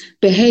Chinese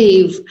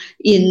behave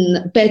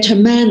in better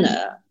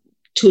manner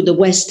to the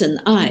Western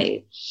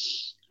eye.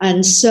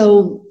 And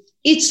so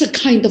it's a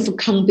kind of a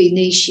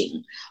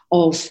combination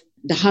of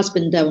the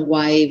husband and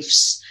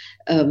wife's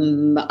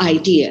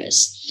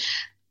ideas.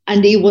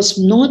 And it was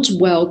not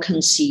well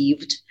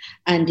conceived,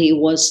 and it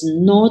was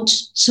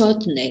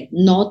certainly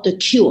not the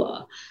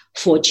cure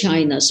for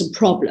China's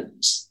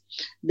problems.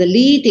 The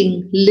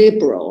leading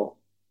liberal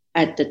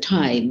at the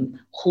time,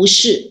 Hu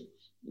Shi,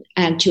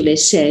 actually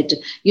said,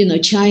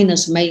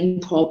 China's main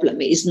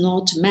problem is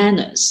not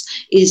manners.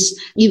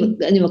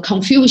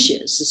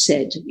 Confucius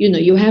said,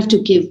 you have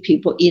to give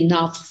people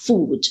enough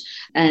food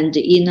and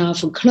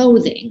enough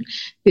clothing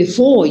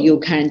before you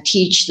can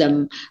teach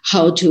them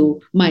how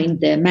to mind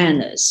their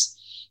manners.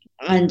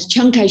 And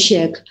Chiang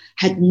Kai-shek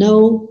had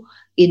no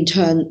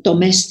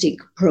domestic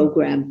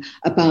program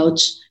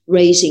about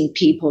raising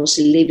people's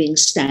living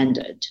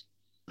standard.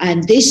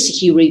 And this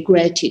he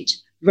regretted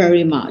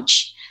very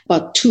much,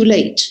 but too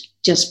late,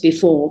 just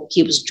before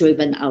he was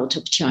driven out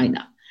of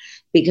China,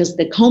 because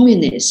the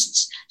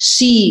communists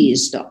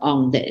seized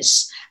on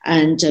this,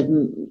 and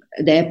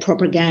their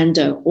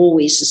propaganda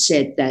always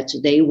said that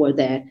they were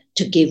there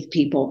to give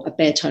people a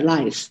better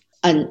life.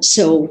 And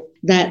so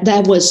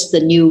that was the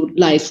New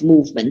Life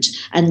movement.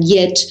 And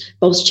yet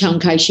both Chiang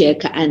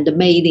Kai-shek and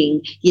Mei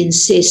Ling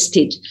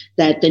insisted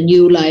that the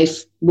New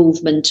Life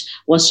movement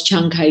was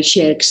Chiang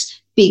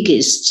Kai-shek's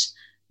biggest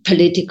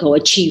political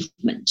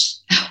achievement,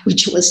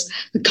 which was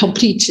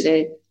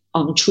completely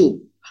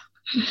untrue.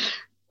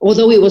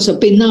 Although it was a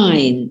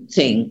benign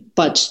thing,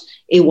 but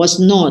it was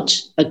not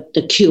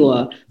the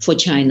cure for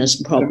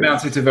China's problem. It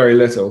amounted to very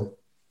little.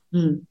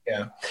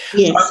 Yeah.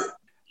 Yes.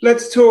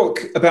 Let's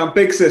talk about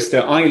big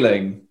sister, Ai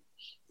Ling.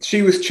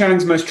 She was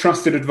Chiang's most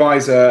trusted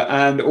advisor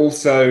and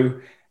also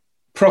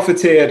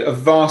profiteered a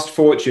vast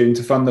fortune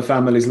to fund the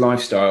family's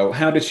lifestyle.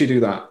 How did she do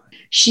that?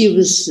 She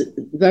was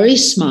very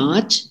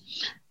smart.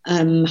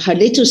 Her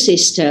little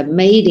sister,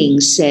 Mei Ling,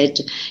 said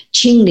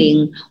Qing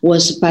Ling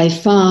was by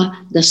far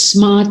the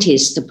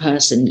smartest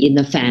person in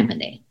the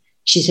family.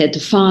 She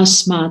said far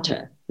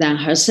smarter than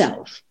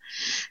herself.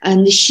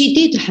 And she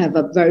did have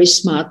a very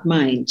smart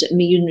mind. I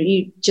mean,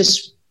 you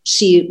just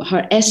see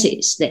her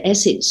essays, the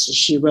essays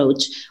she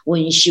wrote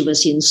when she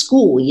was in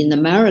school in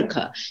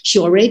America. She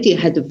already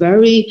had a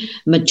very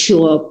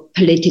mature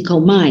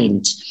political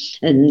mind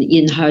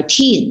in her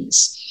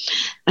teens.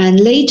 And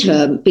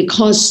later,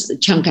 because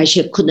Chiang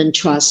Kai-shek couldn't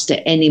trust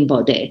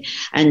anybody,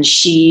 and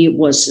she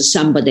was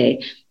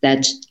somebody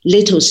that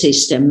little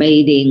sister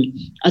Mei Ling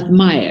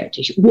admired,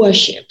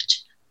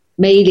 worshipped.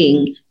 Mei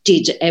Ling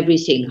did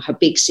everything her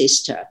big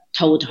sister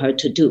told her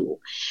to do,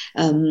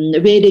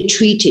 really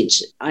treated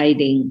Ai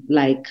Ling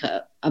like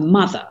a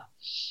mother.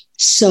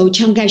 So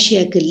Chiang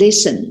Kai-shek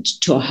listened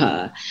to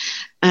her.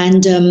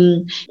 And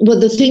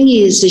the thing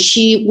is,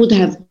 she would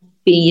have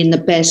been in the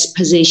best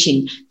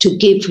position to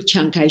give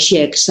Chiang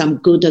Kai-shek some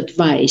good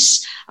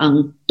advice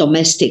on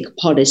domestic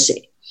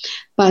policy.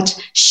 But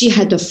she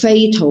had a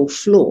fatal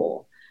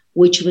flaw,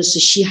 which was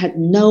she had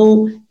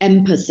no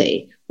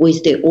empathy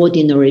with the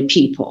ordinary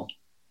people.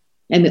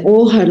 I mean,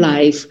 all her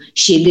life,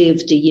 she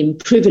lived in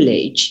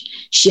privilege.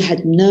 She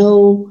had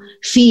no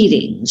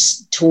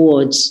feelings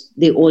towards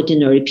the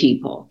ordinary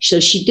people. So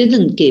she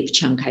didn't give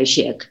Chiang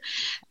Kai-shek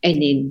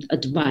any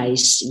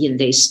advice in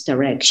this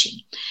direction.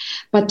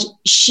 But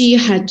she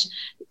had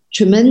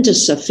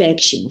tremendous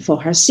affection for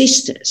her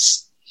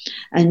sisters.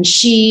 And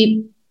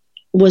she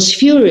was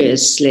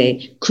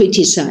furiously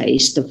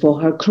criticized for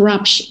her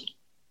corruption.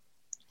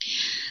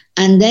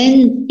 And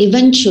then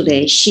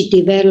eventually she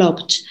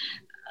developed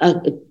a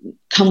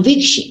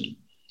conviction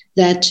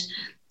that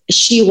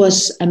she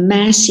was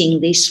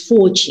amassing this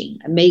fortune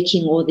and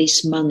making all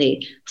this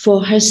money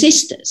for her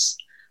sisters,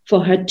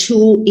 for her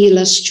two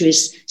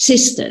illustrious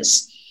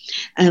sisters.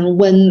 And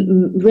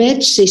when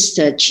Red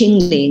Sister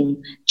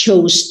Qingling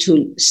chose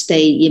to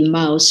stay in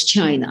Mao's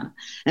China,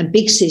 and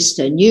Big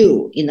Sister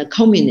knew in a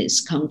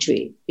communist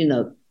country,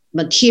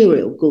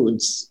 material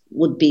goods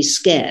would be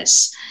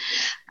scarce.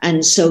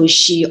 And so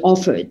she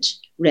offered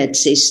Red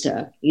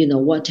Sister,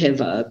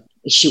 whatever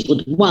she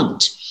would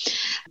want,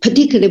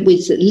 particularly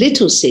with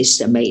little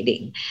sister Mei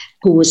Ling,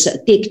 who was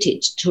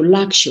addicted to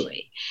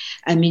luxury.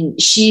 I mean,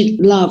 she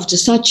loved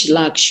such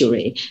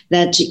luxury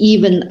that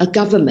even a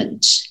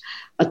government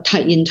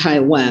in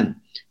Taiwan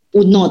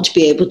would not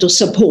be able to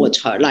support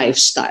her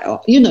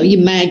lifestyle.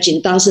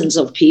 Imagine dozens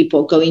of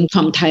people going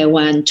from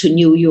Taiwan to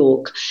New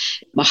York.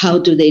 How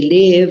do they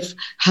live?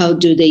 How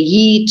do they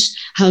eat?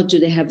 How do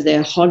they have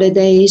their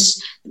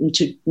holidays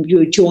to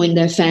join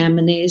their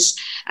families?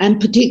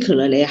 And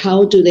particularly,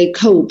 how do they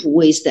cope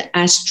with the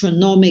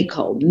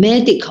astronomical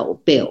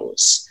medical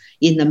bills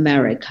in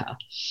America?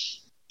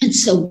 And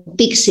so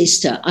Big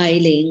Sister Ai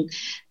Ling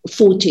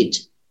footed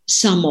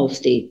some of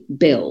the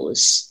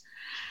bills.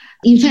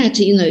 In fact,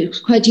 it's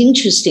quite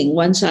interesting.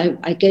 Once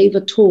I gave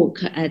a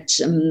talk at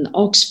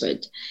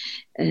Oxford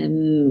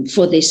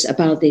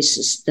about the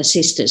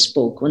Sisters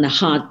book when the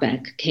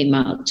hardback came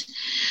out.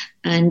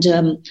 And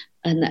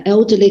an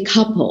elderly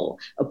couple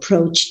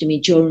approached me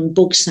during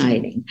book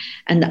signing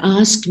and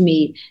asked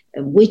me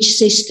which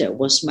sister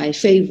was my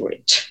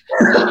favorite.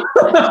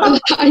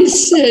 I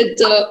said,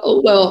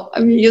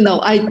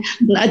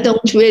 I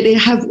don't really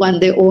have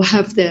one. They all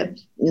have their,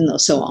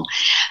 so on.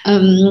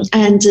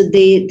 And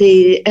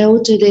the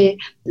elderly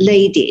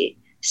lady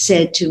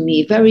said to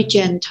me, very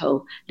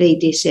gentle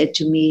lady said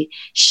to me,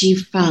 she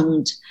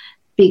found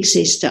Big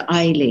Sister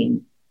Ai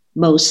Ling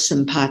most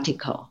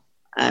simpatico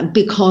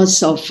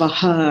because of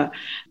her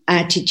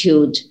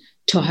attitude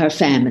to her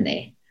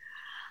family.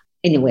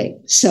 Anyway,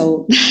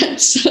 so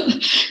that's,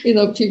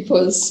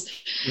 people's...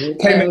 It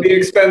came at the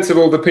expense of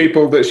all the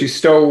people that she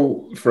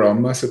stole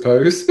from, I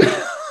suppose.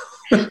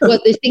 Well,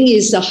 the thing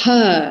is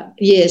her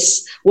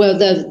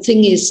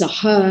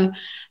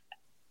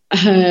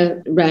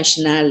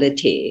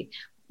rationality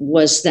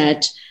was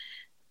that,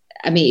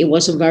 it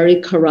was a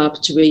very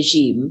corrupt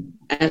regime,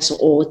 as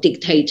all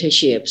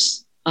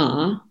dictatorships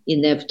are,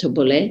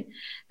 inevitably.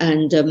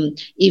 And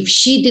if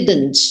she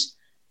didn't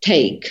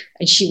take,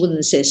 and she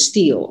wouldn't say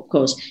steal, of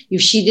course,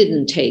 if she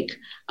didn't take,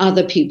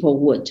 other people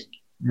would.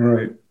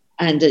 Right.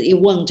 And it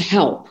won't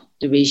help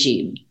the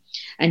regime.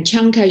 And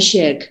Chiang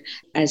Kai-shek,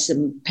 as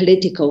a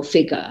political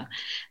figure,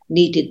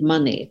 needed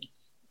money.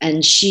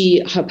 And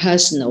her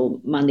personal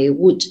money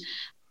would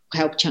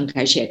help Chiang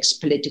Kai-shek's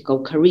political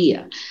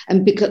career.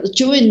 And because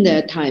during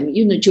that time,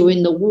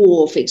 during the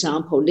war, for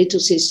example, little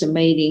sister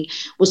Mei Ling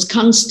was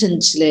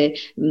constantly,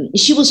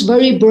 she was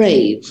very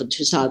brave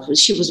to start with.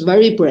 She was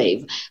very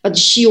brave, but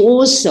she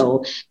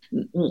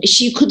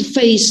could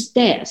face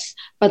death,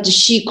 but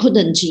she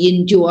couldn't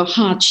endure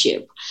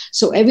hardship.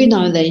 So every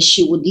now and then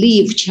she would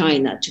leave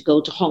China to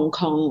go to Hong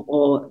Kong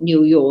or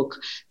New York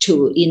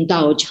to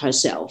indulge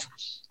herself.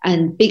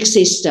 And Big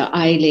Sister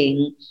Ai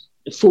Ling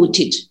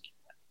footed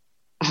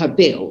her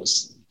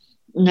bills.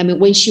 I mean,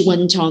 when she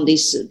went on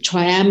this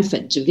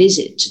triumphant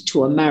visit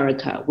to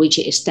America, which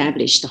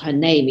established her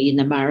name in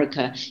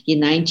America in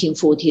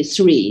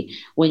 1943,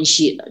 when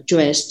she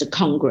addressed the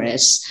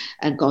Congress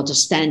and got a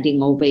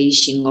standing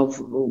ovation of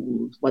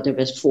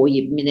 4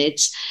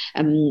 minutes,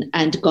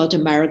 and got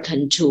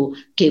American to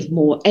give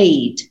more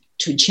aid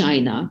to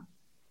China,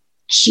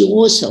 she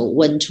also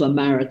went to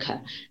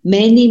America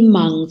many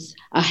months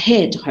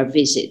ahead her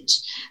visit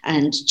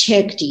and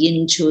checked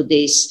into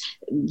this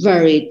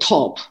very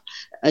top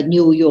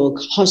New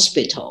York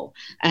hospital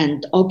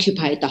and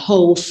occupied the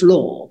whole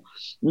floor.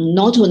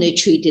 Not only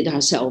treated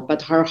herself,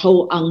 but her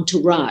whole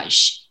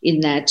entourage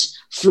in that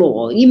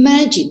floor.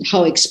 Imagine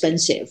how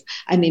expensive.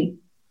 I mean,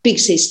 Big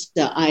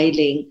Sister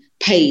Eileen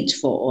paid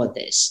for all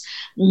this.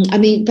 I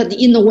mean, but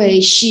in a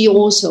way,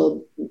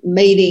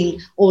 Mei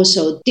Ling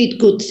also did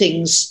good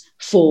things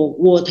for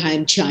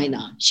wartime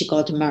China. She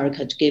got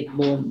America to give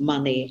more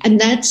money. And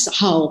that's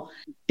how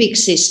Big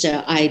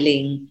Sister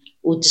Eileen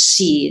would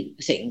see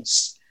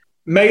things.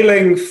 Mei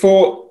Ling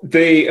fought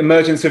the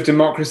emergence of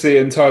democracy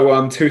in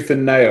Taiwan tooth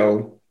and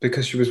nail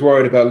because she was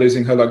worried about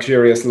losing her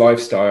luxurious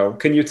lifestyle.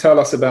 Can you tell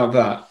us about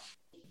that?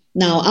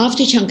 Now,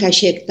 after Chiang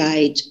Kai-shek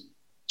died,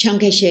 Chiang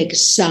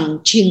Kai-shek's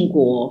son, Ching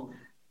Kuo,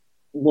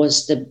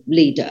 was the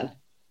leader,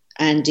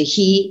 and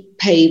he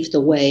paved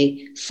the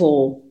way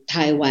for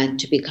Taiwan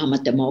to become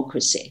a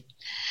democracy.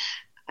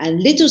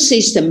 And little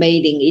sister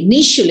Mei Ling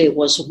initially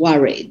was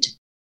worried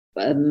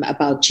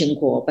about Ching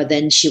Kuo, but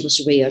then she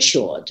was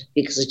reassured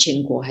because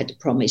Ching Kuo had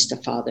promised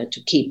her father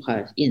to keep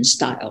her in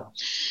style.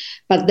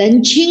 But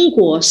then Ching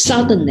Kuo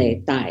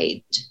suddenly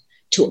died,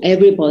 to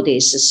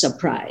everybody's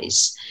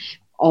surprise,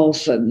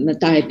 of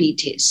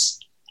diabetes.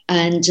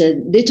 And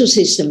little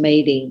sister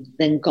Mei Ling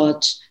then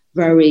got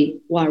very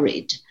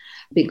worried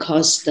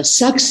because the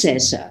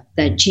successor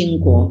that Ching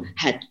Kuo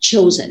had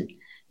chosen,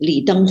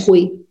 Li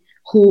Denghui,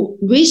 who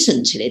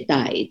recently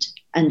died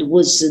and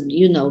was,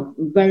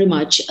 very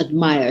much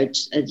admired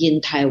in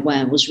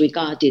Taiwan, was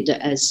regarded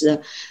as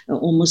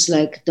almost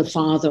like the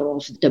father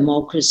of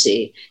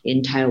democracy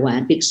in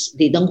Taiwan, because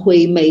Li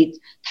Denghui made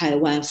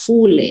Taiwan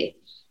fully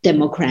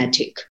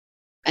democratic,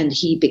 and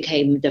he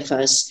became the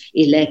first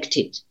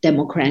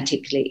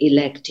democratically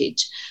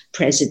elected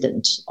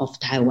president of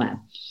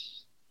Taiwan.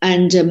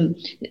 And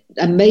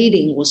Mei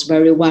Ling was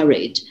very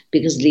worried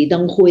because Li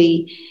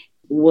Denghui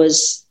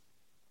was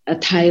a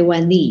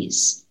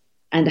Taiwanese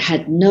and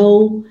had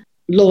no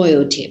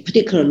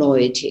particular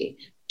loyalty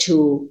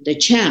to the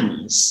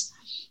Chiangs.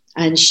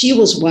 And she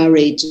was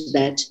worried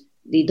that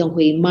Li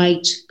Denghui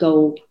might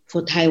go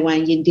for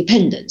Taiwan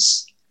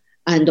independence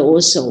and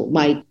also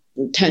might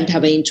turn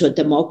Taiwan into a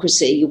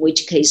democracy, in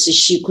which case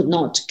she could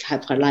not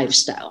have her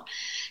lifestyle.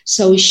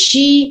 So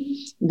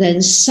she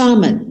then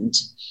summoned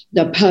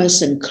the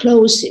person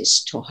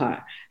closest to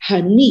her,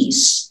 her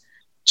niece,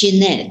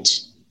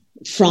 Jeanette,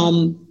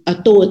 from a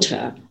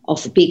daughter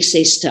of Big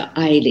Sister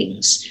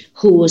Eileen's,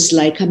 who was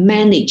like a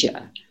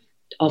manager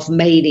of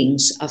Mei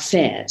Ling's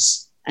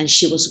affairs, and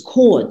she was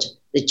called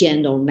the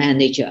general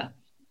manager.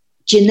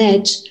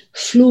 Jeanette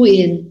flew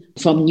in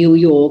from New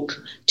York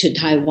to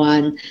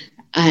Taiwan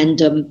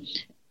and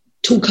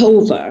took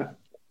over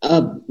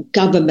a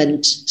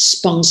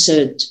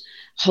government-sponsored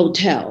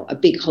hotel, a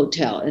big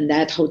hotel, and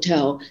that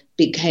hotel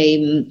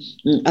became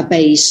a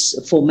base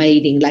for Mei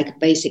Ling,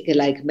 basically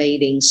like Mei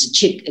Ling's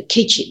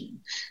kitchen.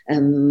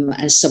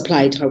 And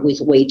supplied her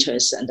with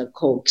waiters and the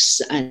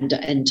cooks and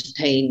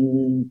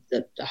entertained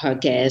her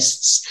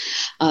guests,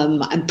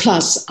 and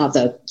plus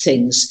other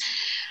things.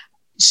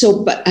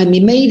 So,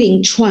 Mei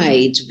Ling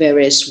tried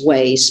various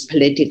ways,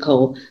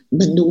 political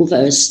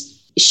maneuvers.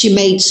 She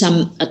made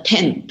some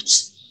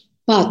attempts,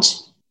 but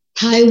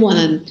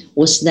Taiwan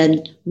was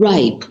then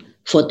ripe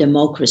for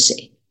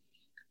democracy.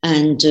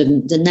 And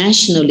the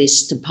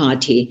Nationalist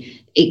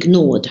Party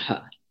ignored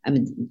her.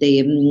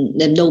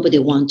 Nobody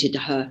wanted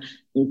her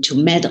to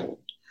meddle.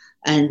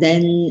 And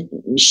then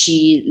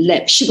she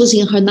left. She was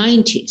in her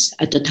 90s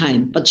at the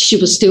time, but she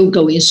was still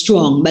going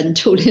strong,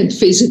 mentally and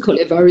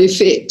physically very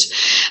fit.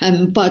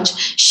 But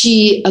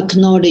she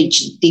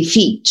acknowledged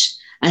defeat,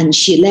 and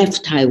she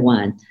left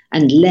Taiwan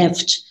and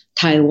left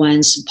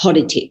Taiwan's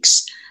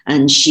politics.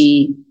 And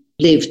she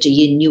lived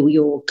in New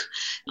York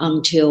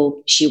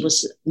until she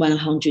was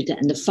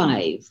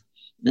 105,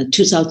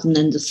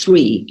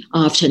 2003,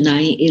 after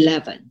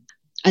 9/11.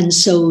 And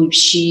so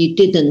she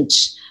didn't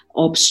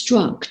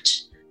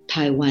obstruct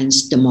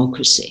Taiwan's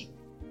democracy.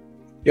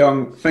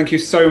 Young, thank you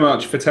so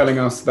much for telling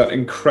us that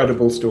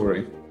incredible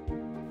story.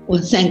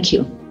 Well, thank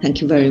you.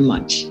 Thank you very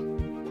much.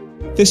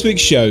 This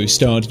week's show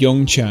starred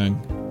Yong Chang.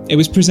 It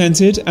was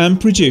presented and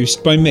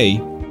produced by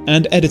me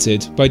and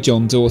edited by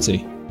John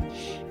Doughty.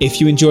 If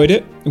you enjoyed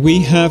it, we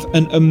have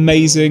an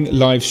amazing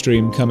live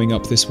stream coming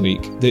up this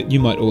week that you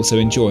might also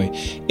enjoy.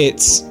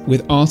 It's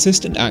with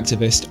artist and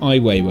activist Ai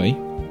Weiwei,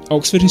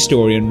 Oxford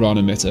historian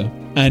Rana Mitter,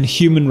 and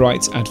human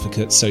rights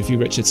advocate Sophie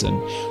Richardson,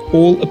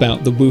 all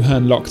about the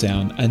Wuhan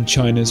lockdown and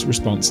China's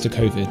response to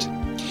COVID.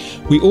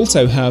 We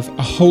also have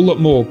a whole lot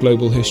more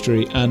global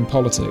history and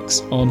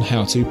politics on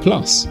How To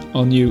Plus,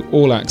 our new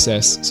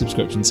all-access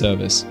subscription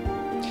service.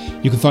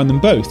 You can find them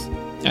both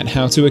at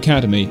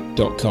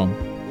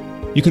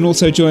howtoacademy.com. You can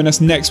also join us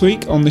next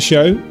week on the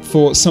show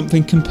for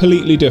something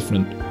completely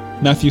different.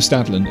 Matthew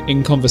Stadlen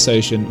in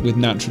conversation with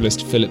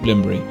naturalist Philip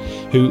Limbury,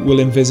 who will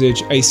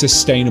envisage a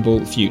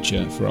sustainable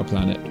future for our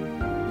planet.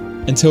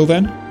 Until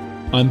then,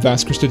 I'm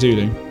Vas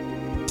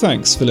Christodoulou.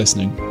 Thanks for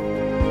listening.